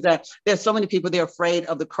thing is that there's so many people they're afraid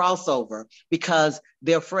of the crossover because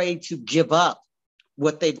they're afraid to give up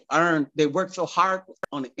what they've earned. They worked so hard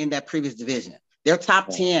in that previous division. They're top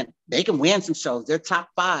 10. They can win some shows. They're top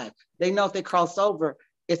 5. They know if they cross over,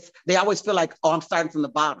 they always feel like, oh, I'm starting from the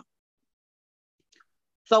bottom.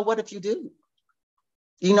 So what if you do?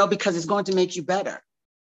 You know, because it's going to make you better.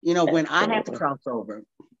 You know, when I had to cross over,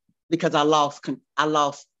 because I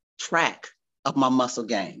lost track of my muscle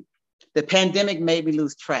gain. The pandemic made me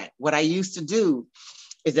lose track. What I used to do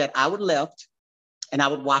is that I would lift and I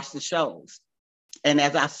would watch the shows. And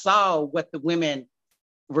as I saw what the women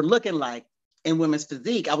were looking like in women's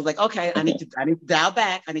physique, I was like, okay, I need to dial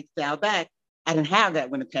back. I didn't have that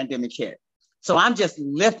when the pandemic hit. So I'm just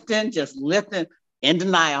lifting in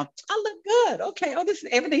denial. I look good. Okay. Oh,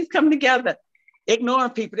 everything's coming together.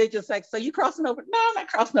 Ignoring people. They're just like, so you crossing over? No, I'm not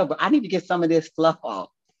crossing over. I need to get some of this fluff off.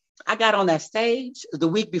 I got on that stage the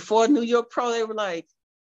week before New York Pro. They were like,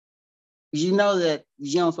 you know that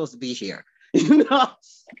you're not supposed to be here. You know?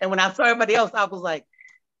 And when I saw everybody else, I was like,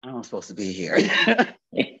 I'm supposed to be here.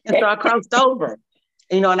 And so I crossed over,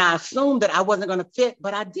 you know, and I assumed that I wasn't going to fit,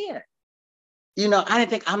 but I did. You know, I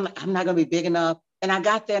didn't think I'm not going to be big enough. And I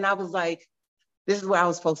got there and I was like, this is where I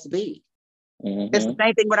was supposed to be. It's the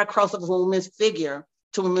same thing when I crossed over from women's figure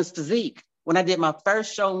to women's physique. When I did my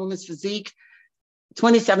first show in women's physique,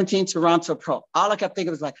 2017 Toronto Pro, all I kept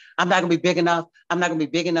thinking was like, I'm not going to be big enough. I'm not going to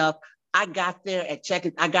be big enough. I got there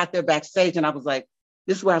I got there backstage and I was like,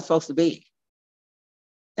 this is where I'm supposed to be.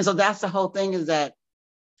 And so that's the whole thing is that,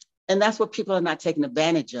 and that's what people are not taking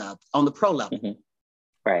advantage of on the pro level.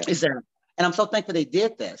 Right. Is that, and I'm so thankful they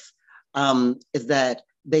did this, is that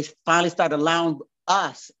they finally started allowing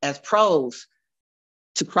us as pros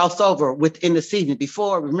to cross over within the season.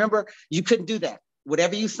 Before, remember, you couldn't do that.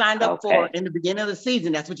 Whatever you signed up for in the beginning of the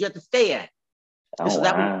season, that's what you have to stay at. And so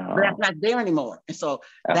that's not there anymore. And so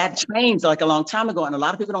that changed like a long time ago. And a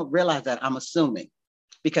lot of people don't realize that, I'm assuming.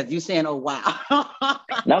 Because you're saying, oh, wow.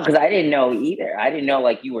 No, because I didn't know either. I didn't know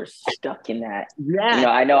like you were stuck in that. Yeah. You know,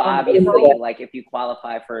 I know obviously like if you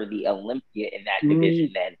qualify for the Olympia in that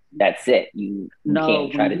division, then that's it. You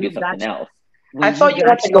can't try to do something else. I thought you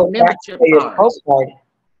had to go back to your pro card.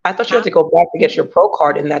 I thought you had to go back to get your pro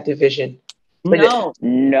card in that division. No.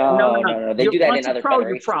 They do that in other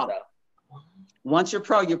federations. Once you're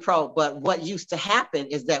pro, you're pro. But what used to happen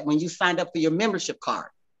is that when you signed up for your membership card,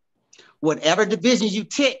 whatever division you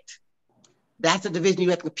ticked, that's the division you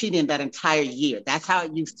have to compete in that entire year. That's how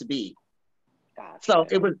it used to be. Gotcha.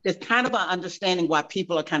 So it's kind of an understanding why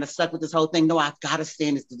people are kind of stuck with this whole thing. No, I've got to stay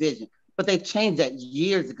in this division. But they changed that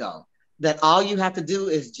years ago, that all you have to do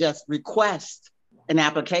is just request an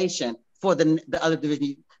application for the other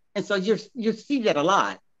division. And so you see that a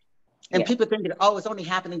lot. And people think that, oh, it's only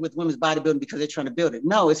happening with women's bodybuilding because they're trying to build it.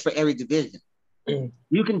 No, it's for every division.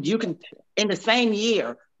 You can in the same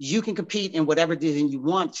year, you can compete in whatever division you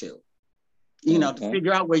want to, you know, to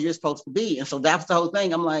figure out where you're supposed to be. And so that's the whole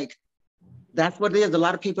thing. I'm like, that's what it is. A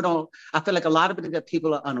lot of people I feel like a lot of it is that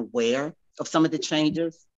people are unaware of some of the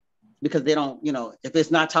changes because they don't, you know, if it's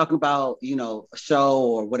not talking about, you know, a show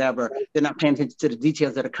or whatever, they're not paying attention to the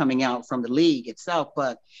details that are coming out from the league itself.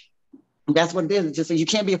 But that's what it is. It's just you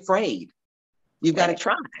can't be afraid. You've got to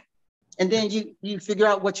try. And then you figure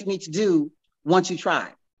out what you need to do once you try.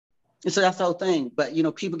 And so that's the whole thing. But, you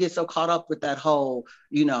know, people get so caught up with that whole,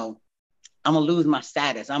 you know, I'm going to lose my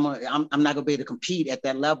status. I'm not going to be able to compete at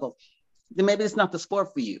that level. then maybe it's not the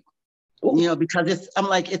sport for you. Ooh. You know, because I'm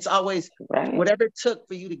like, it's always whatever it took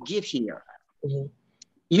for you to get here.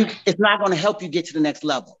 It's not going to help you get to the next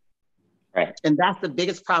level. Right. And that's the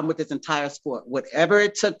biggest problem with this entire sport. Whatever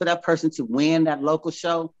it took for that person to win that local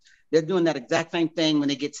show, they're doing that exact same thing when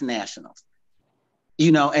they get to nationals.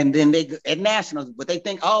 You know, and then they at nationals, but they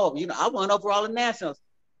think, oh, you know, I won overall in nationals.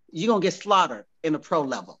 You're going to get slaughtered in the pro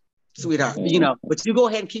level, sweetheart. You know, but you go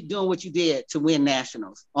ahead and keep doing what you did to win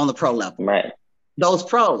nationals on the pro level. Right. Those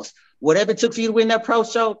pros, whatever it took for you to win that pro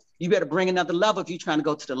show, you better bring another level if you're trying to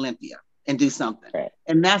go to the Olympia and do something. Right.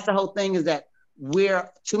 And that's the whole thing, is that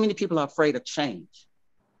too many people are afraid of change.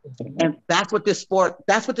 And that's what this sport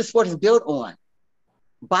is built on.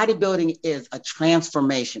 Bodybuilding is a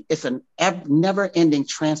transformation. It's a never-ending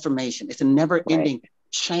transformation. It's a never-ending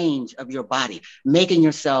change of your body, making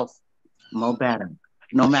yourself more better,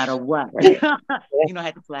 no matter what. You know, I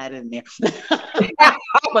had to slide in there.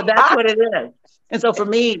 But that's what it is. And so for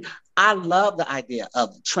me, I love the idea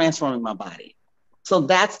of transforming my body. So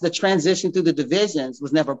that's the transition through the divisions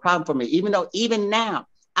was never a problem for me, even now,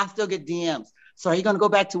 I still get DMs. So are you going to go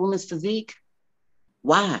back to women's physique?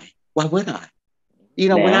 Why? Why would I? You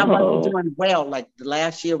know, when I wasn't doing well, like the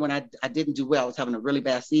last year when I didn't do well, I was having a really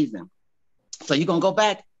bad season. So you're going to go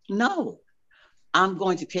back? No. I'm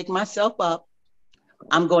going to pick myself up.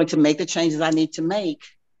 I'm going to make the changes I need to make.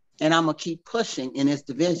 And I'm going to keep pushing in this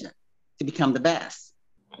division to become the best.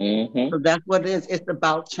 So that's what it is. It's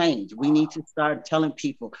about change. We need to start telling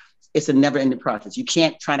people it's a never-ending process. You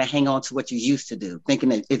can't try to hang on to what you used to do, thinking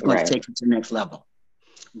that it's going to take you to the next level.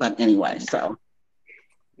 But anyway, so.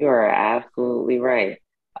 You are absolutely right.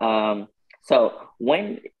 So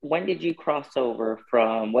when did you cross over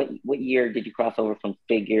from, what year did you cross over from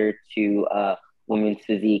figure to women's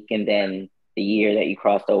physique, and then the year that you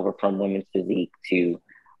crossed over from women's physique to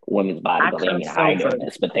women's bodybuilding? I know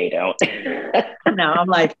this, but they don't. No, I'm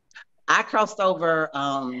like, I crossed over.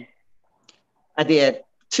 I did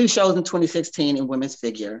 2 shows in 2016 in women's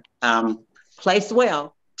figure. Placed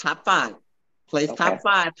well, top 5. Placed top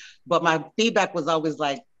 5. But my feedback was always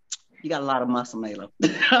like, you got a lot of muscle, MayLa.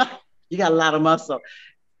 You got a lot of muscle.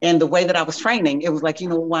 And the way that I was training, it was like, you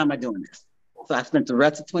know, why am I doing this? So I spent the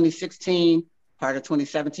rest of 2016, part of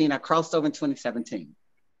 2017. I crossed over in 2017.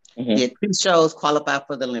 Did 2 shows, qualified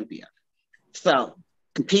for the Olympia. So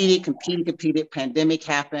competed. Pandemic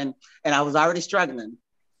happened. And I was already struggling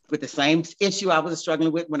with the same issue I was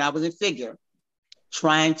struggling with when I was in figure,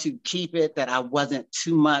 trying to keep it that I wasn't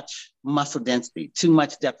too much muscle density, too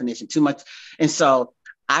much definition, too much. And so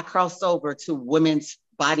I crossed over to women's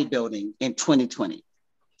bodybuilding in 2020.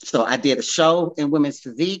 So I did a show in women's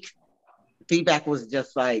physique. Feedback was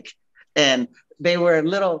just like, and they were a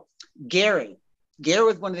little, Gary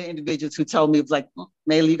was one of the individuals who told me, it was like,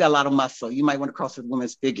 MayLa, you got a lot of muscle. You might want to cross with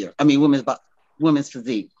women's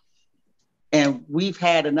physique. And we've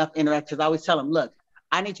had enough interactions. I always tell him, look,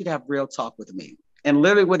 I need you to have real talk with me. And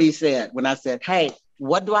literally what he said, when I said, hey,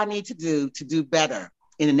 what do I need to do better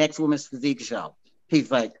in the next women's physique show?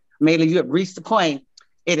 He's like, MayLa, you have reached the point.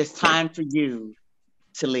 It is time for you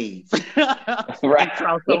to leave. And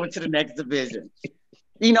cross over to the next division.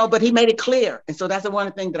 You know, but he made it clear. And so that's the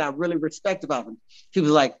one thing that I really respect about him. He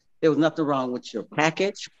was like, there was nothing wrong with your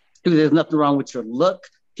package. There's nothing wrong with your look.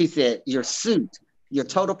 He said, your suit, your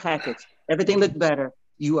total package, everything looked better.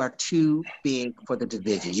 You are too big for the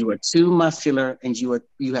division. You are too muscular, and you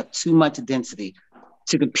have too much density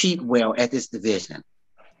to compete well at this division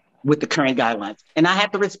with the current guidelines. And I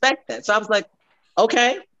had to respect that. So I was like,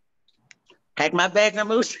 okay, pack my bags and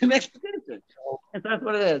move to the next division. And so that's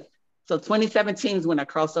what it is. So 2017 is when I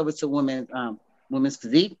crossed over to women's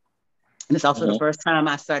physique. And it's also the first time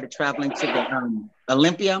I started traveling to the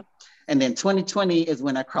Olympia. And then 2020 is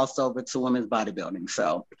when I crossed over to women's bodybuilding.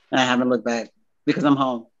 So I haven't looked back because I'm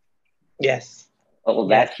home. Yes. Well,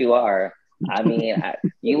 that you are. I mean,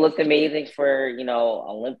 you looked amazing for,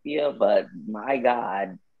 Olympia, but my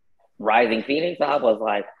God, Rising Phoenix, I was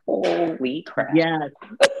like, holy crap.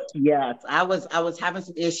 Yes. I was having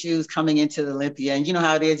some issues coming into the Olympia, and you know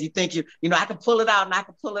how it is. You think I can pull it out, and I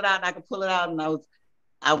can pull it out, and I can pull it out. And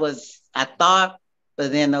I thought,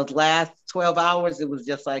 but then those last 12 hours, it was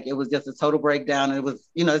just a total breakdown. And it was,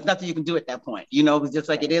 there's nothing you can do at that point. It was just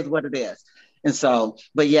like, it is what it is. And so,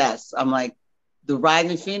 but yes, I'm like, the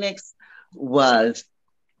Rising Phoenix was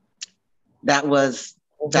me. I'm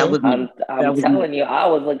telling you, I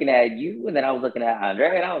was looking at you, and then I was looking at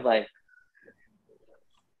Andre, and I was like,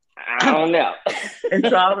 I don't know. And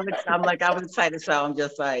so I was excited. So I'm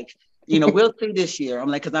just like, we'll see this year. I'm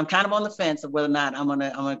like, because I'm kind of on the fence of whether or not I'm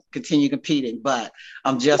gonna continue competing. But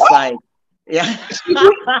I'm just like, yeah,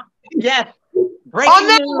 yes. Breaking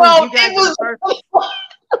news. No, you guys are first.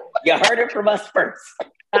 You heard it from us first.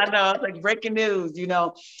 I know, it's like breaking news.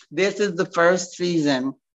 This is the first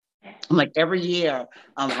season. I'm like every year,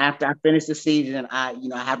 after I finish the season, I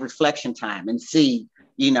have reflection time and see,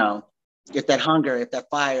 if that hunger, if that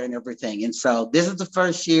fire and everything. And so this is the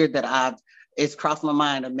first year that it's crossed my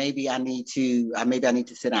mind that maybe I need to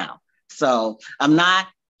sit down. So I'm not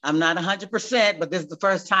 100%, but this is the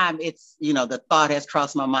first time it's, the thought has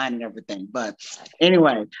crossed my mind and everything. But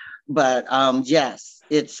anyway, yes,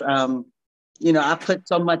 it's, I put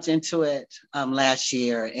so much into it last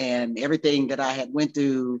year, and everything that I had went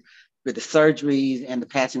through with the surgeries and the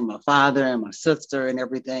passing of my father and my sister and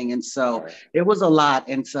everything. And so it was a lot.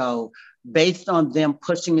 And so based on them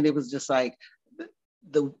pushing it, it was just like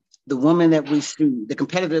the woman that we see, the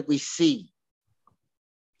competitor that we see,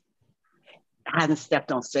 hasn't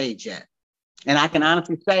stepped on stage yet. And I can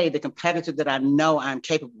honestly say the competitor that I know I'm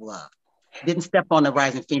capable of didn't step on the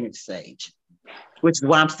Rising Phoenix stage, which is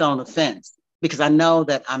why I'm still on the fence, because I know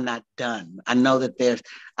that I'm not done. I know that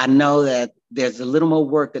there's a little more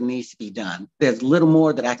work that needs to be done. There's a little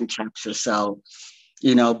more that I can capture. So,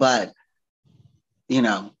 but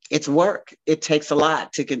it's work. It takes a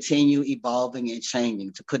lot to continue evolving and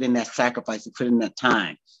changing, to put in that sacrifice, to put in that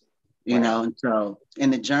time, and so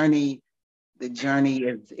in the journey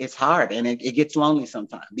is hard, and it gets lonely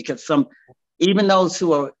sometimes, because even those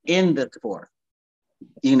who are in the sport,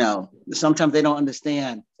 sometimes they don't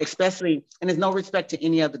understand, especially, and there's no respect to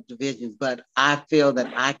any other divisions, but I feel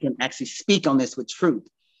that I can actually speak on this with truth.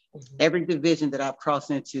 Every division that I've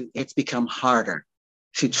crossed into, it's become harder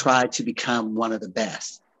to try to become one of the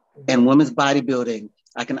best. And women's bodybuilding,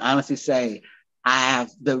 I can honestly say,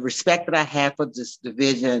 the respect that I have for this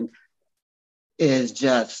division is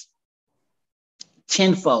just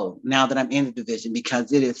tenfold now that I'm in the division,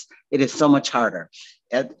 because it is so much harder.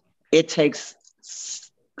 It takes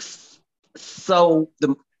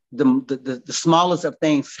the smallest of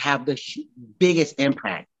things have the biggest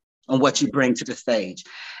impact on what you bring to the stage.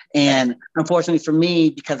 And unfortunately for me,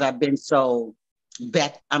 because I'm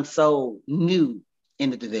so new in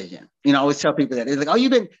the division, I always tell people that. It's like,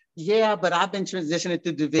 but I've been transitioning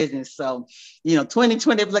through divisions. So,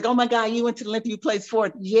 2020, it was like, oh my God, you went to the Olympia, you placed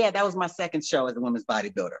fourth. Yeah, that was my second show as a women's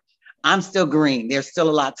bodybuilder. I'm still green. There's still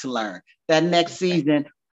a lot to learn. That next season,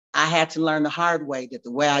 I had to learn the hard way that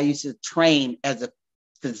the way I used to train as a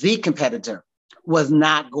physique competitor was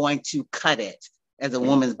not going to cut it as a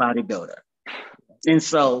women's bodybuilder. And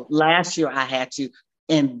so last year I had to,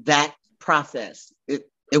 in that process, it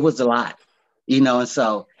was a lot, and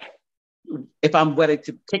so if I'm ready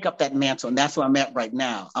to pick up that mantle, and that's where I'm at right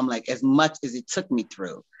now, I'm like, as much as it took me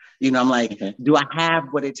through, I'm like, do I have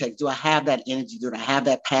what it takes? Do I have that energy? Do I have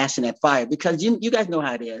that passion, that fire? Because you guys know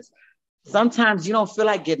how it is. Sometimes you don't feel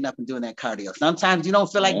like getting up and doing that cardio. Sometimes you don't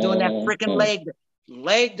feel like doing that freaking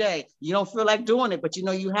leg day. You don't feel like doing it, but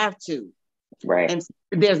you have to. Right. And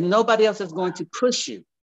there's nobody else that's going to push you.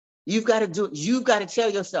 You've got to do it. You've got to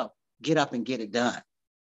tell yourself, get up and get it done.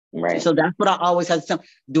 Right. So that's what I always have to tell.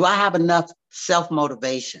 Do I have enough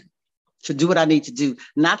self-motivation to do what I need to do?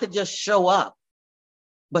 Not to just show up,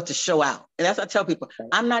 but to show out. And that's what I tell people.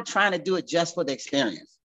 I'm not trying to do it just for the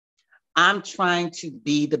experience. I'm trying to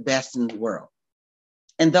be the best in the world.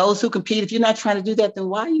 And those who compete, if you're not trying to do that, then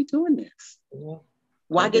why are you doing this?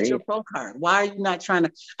 Why get your pro card? Why are you not trying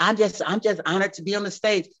to? I'm just honored to be on the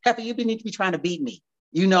stage. Heifer, you need to be trying to beat me.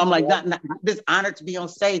 I'm like, not just honored to be on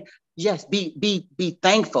stage. Yes, be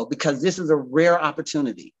thankful, because this is a rare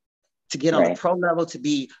opportunity to get on the pro level, to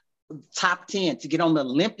be top 10, to get on the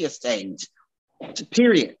Olympia stage,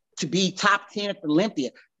 period, to be top 10 at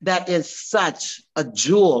Olympia. That is such a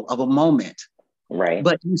jewel of a moment. Right.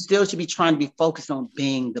 But you still should be trying to be focused on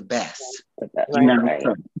being the best. Right.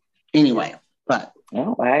 So, anyway, but.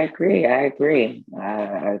 No, I agree. I couldn't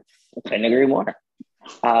agree more.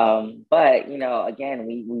 But, again,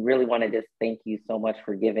 we really want to just thank you so much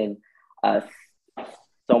for giving us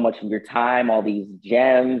so much of your time, all these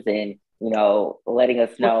gems, and, letting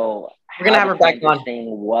us know we're going to have her back on.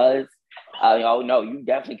 Was. No, you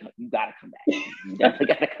got to come back. You definitely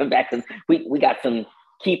got to come back, because we got some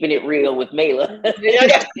keeping it real with MayLa. I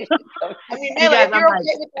mean, MayLa,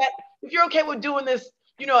 if you're okay with doing this,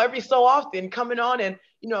 every so often, coming on and,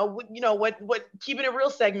 what keeping it real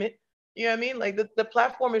segment, you know what I mean? Like the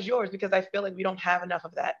platform is yours, because I feel like we don't have enough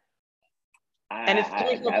of that. And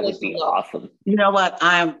that would be awesome. You know what?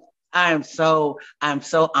 I'm so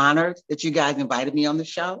honored that you guys invited me on the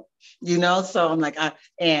show. So I'm like,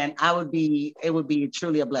 it would be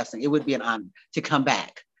truly a blessing. It would be an honor to come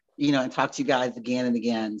back, and talk to you guys again and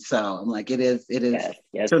again. So I'm like, it is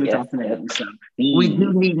yes, truly yes, fascinating. yes. So we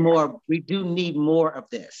do need more. We do need more of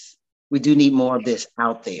this. We do need more of this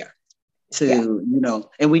out there and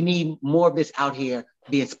we need more of this out here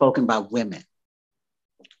being spoken by women.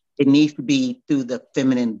 It needs to be through the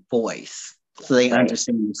feminine voice so they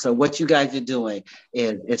understand. So what you guys are doing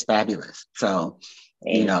is fabulous. So,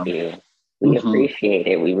 Thank you. We appreciate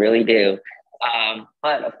it. We really do.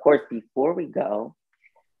 But of course, before we go,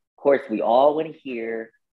 of course, we all want to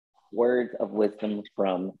hear words of wisdom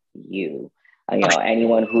from you.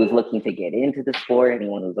 Anyone who's looking to get into the sport,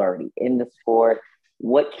 anyone who's already in the sport,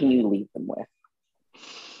 what can you leave them with?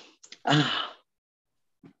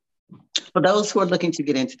 For those who are looking to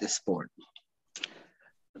get into the sport,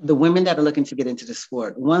 the women that are looking to get into the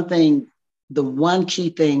sport, the one key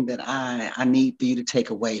thing that I need for you to take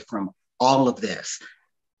away from all of this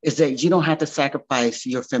is that you don't have to sacrifice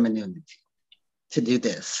your femininity to do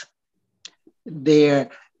this. This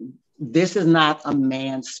is not a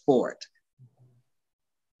man's sport.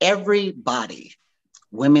 Everybody,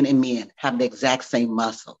 women and men, have the exact same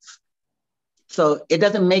muscles. So it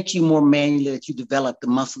doesn't make you more manly that you develop the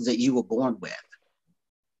muscles that you were born with.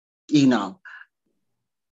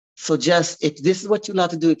 So just, if this is what you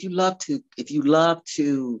love to do, if you love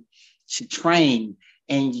to train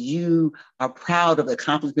and you are proud of the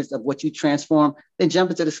accomplishments of what you transform, then jump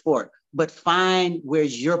into the sport. But find where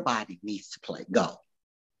your body needs to go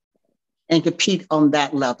and compete on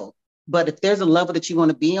that level. But if there's a level that you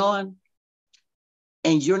want to be on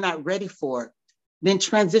and you're not ready for it, then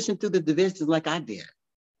transition through the divisions like I did,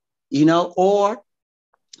 or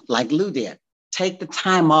like Lou did. Take the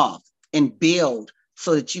time off and build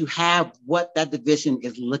so that you have what that division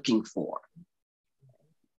is looking for.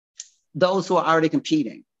 Those who are already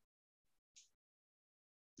competing,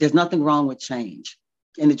 there's nothing wrong with change.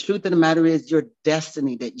 And the truth of the matter is your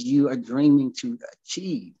destiny that you are dreaming to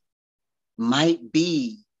achieve might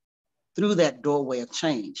be through that doorway of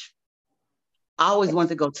change. I always wanted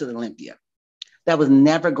to go to the Olympia. That was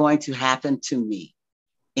never going to happen to me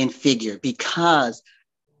in figure because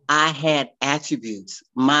I had attributes,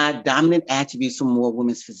 my dominant attributes for more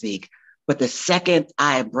women's physique. But the second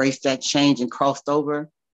I embraced that change and crossed over,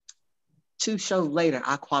 2 shows later,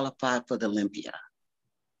 I qualified for the Olympia.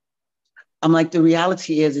 I'm like, the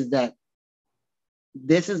reality is that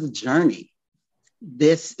this is a journey.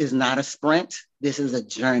 This is not a sprint. This is a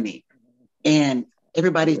journey. And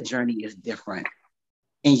everybody's journey is different.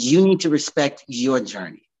 And you need to respect your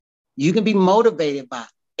journey. You can be motivated by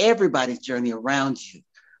everybody's journey around you,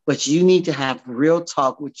 but you need to have real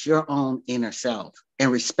talk with your own inner self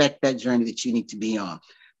and respect that journey that you need to be on.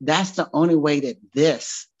 That's the only way that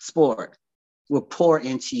this sport will pour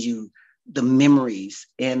into you the memories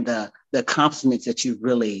and the accomplishments that you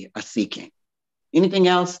really are seeking. Anything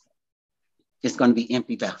else, it's going to be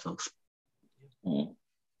empty vessels.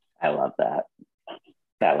 I love that.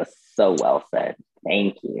 That was so well said.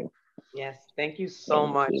 Thank you. Yes, thank you so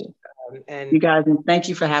much. And you guys, and thank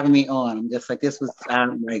you for having me on. I'm just like, this was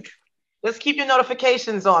like. Let's keep your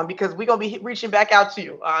notifications on because we're going to be reaching back out to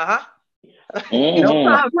you. No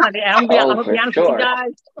problem, honey. I'm gonna be honest with you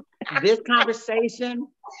guys. This conversation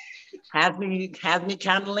has me kind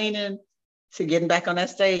of leaning to getting back on that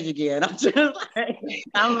stage again. I'm just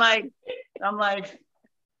like,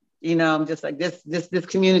 I'm just like this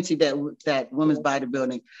community that women's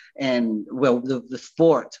bodybuilding and the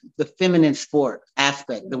sport, the feminine sport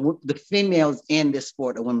aspect, the females in this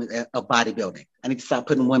sport of women of bodybuilding. I need to stop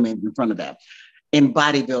putting women in front of that. In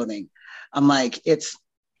bodybuilding, I'm like, it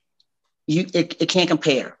can't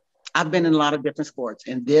compare. I've been in a lot of different sports,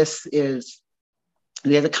 and there's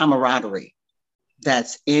a camaraderie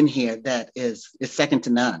that's in here that is second to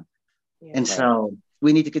none. Yeah, and so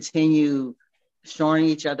we need to continue showing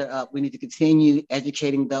each other up. We need to continue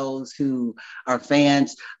educating those who are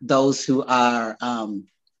fans, those who are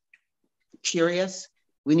curious.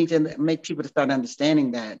 We need to make people to start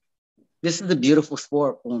understanding that this is a beautiful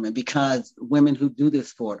sport for women because women who do this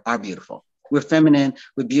sport are beautiful. We're feminine,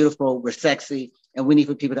 we're beautiful, we're sexy, and we need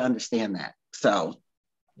for people to understand that. So,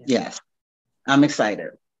 yes, I'm excited.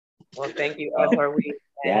 Well, thank you, as are we.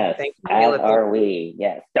 Yes, thank you, as are we.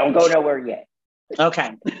 Yes, don't go nowhere yet.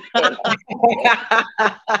 Okay.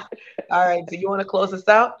 All right, do you want to close us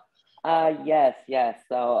out? Yes.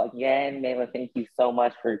 So again, MayLa, thank you so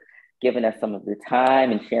much for giving us some of your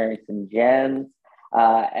time and sharing some gems.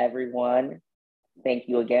 Everyone, thank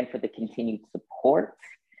you again for the continued support.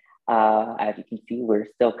 As you can see, we're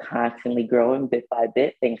still constantly growing bit by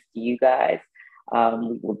bit, thanks to you guys.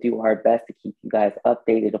 We will do our best to keep you guys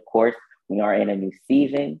updated. Of course, we are in a new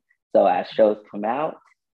season, so as shows come out,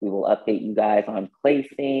 We will update you guys on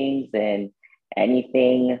placings and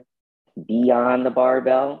anything beyond the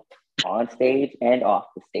barbell, on stage and off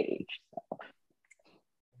the stage. So,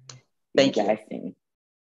 Thank you you. guys soon.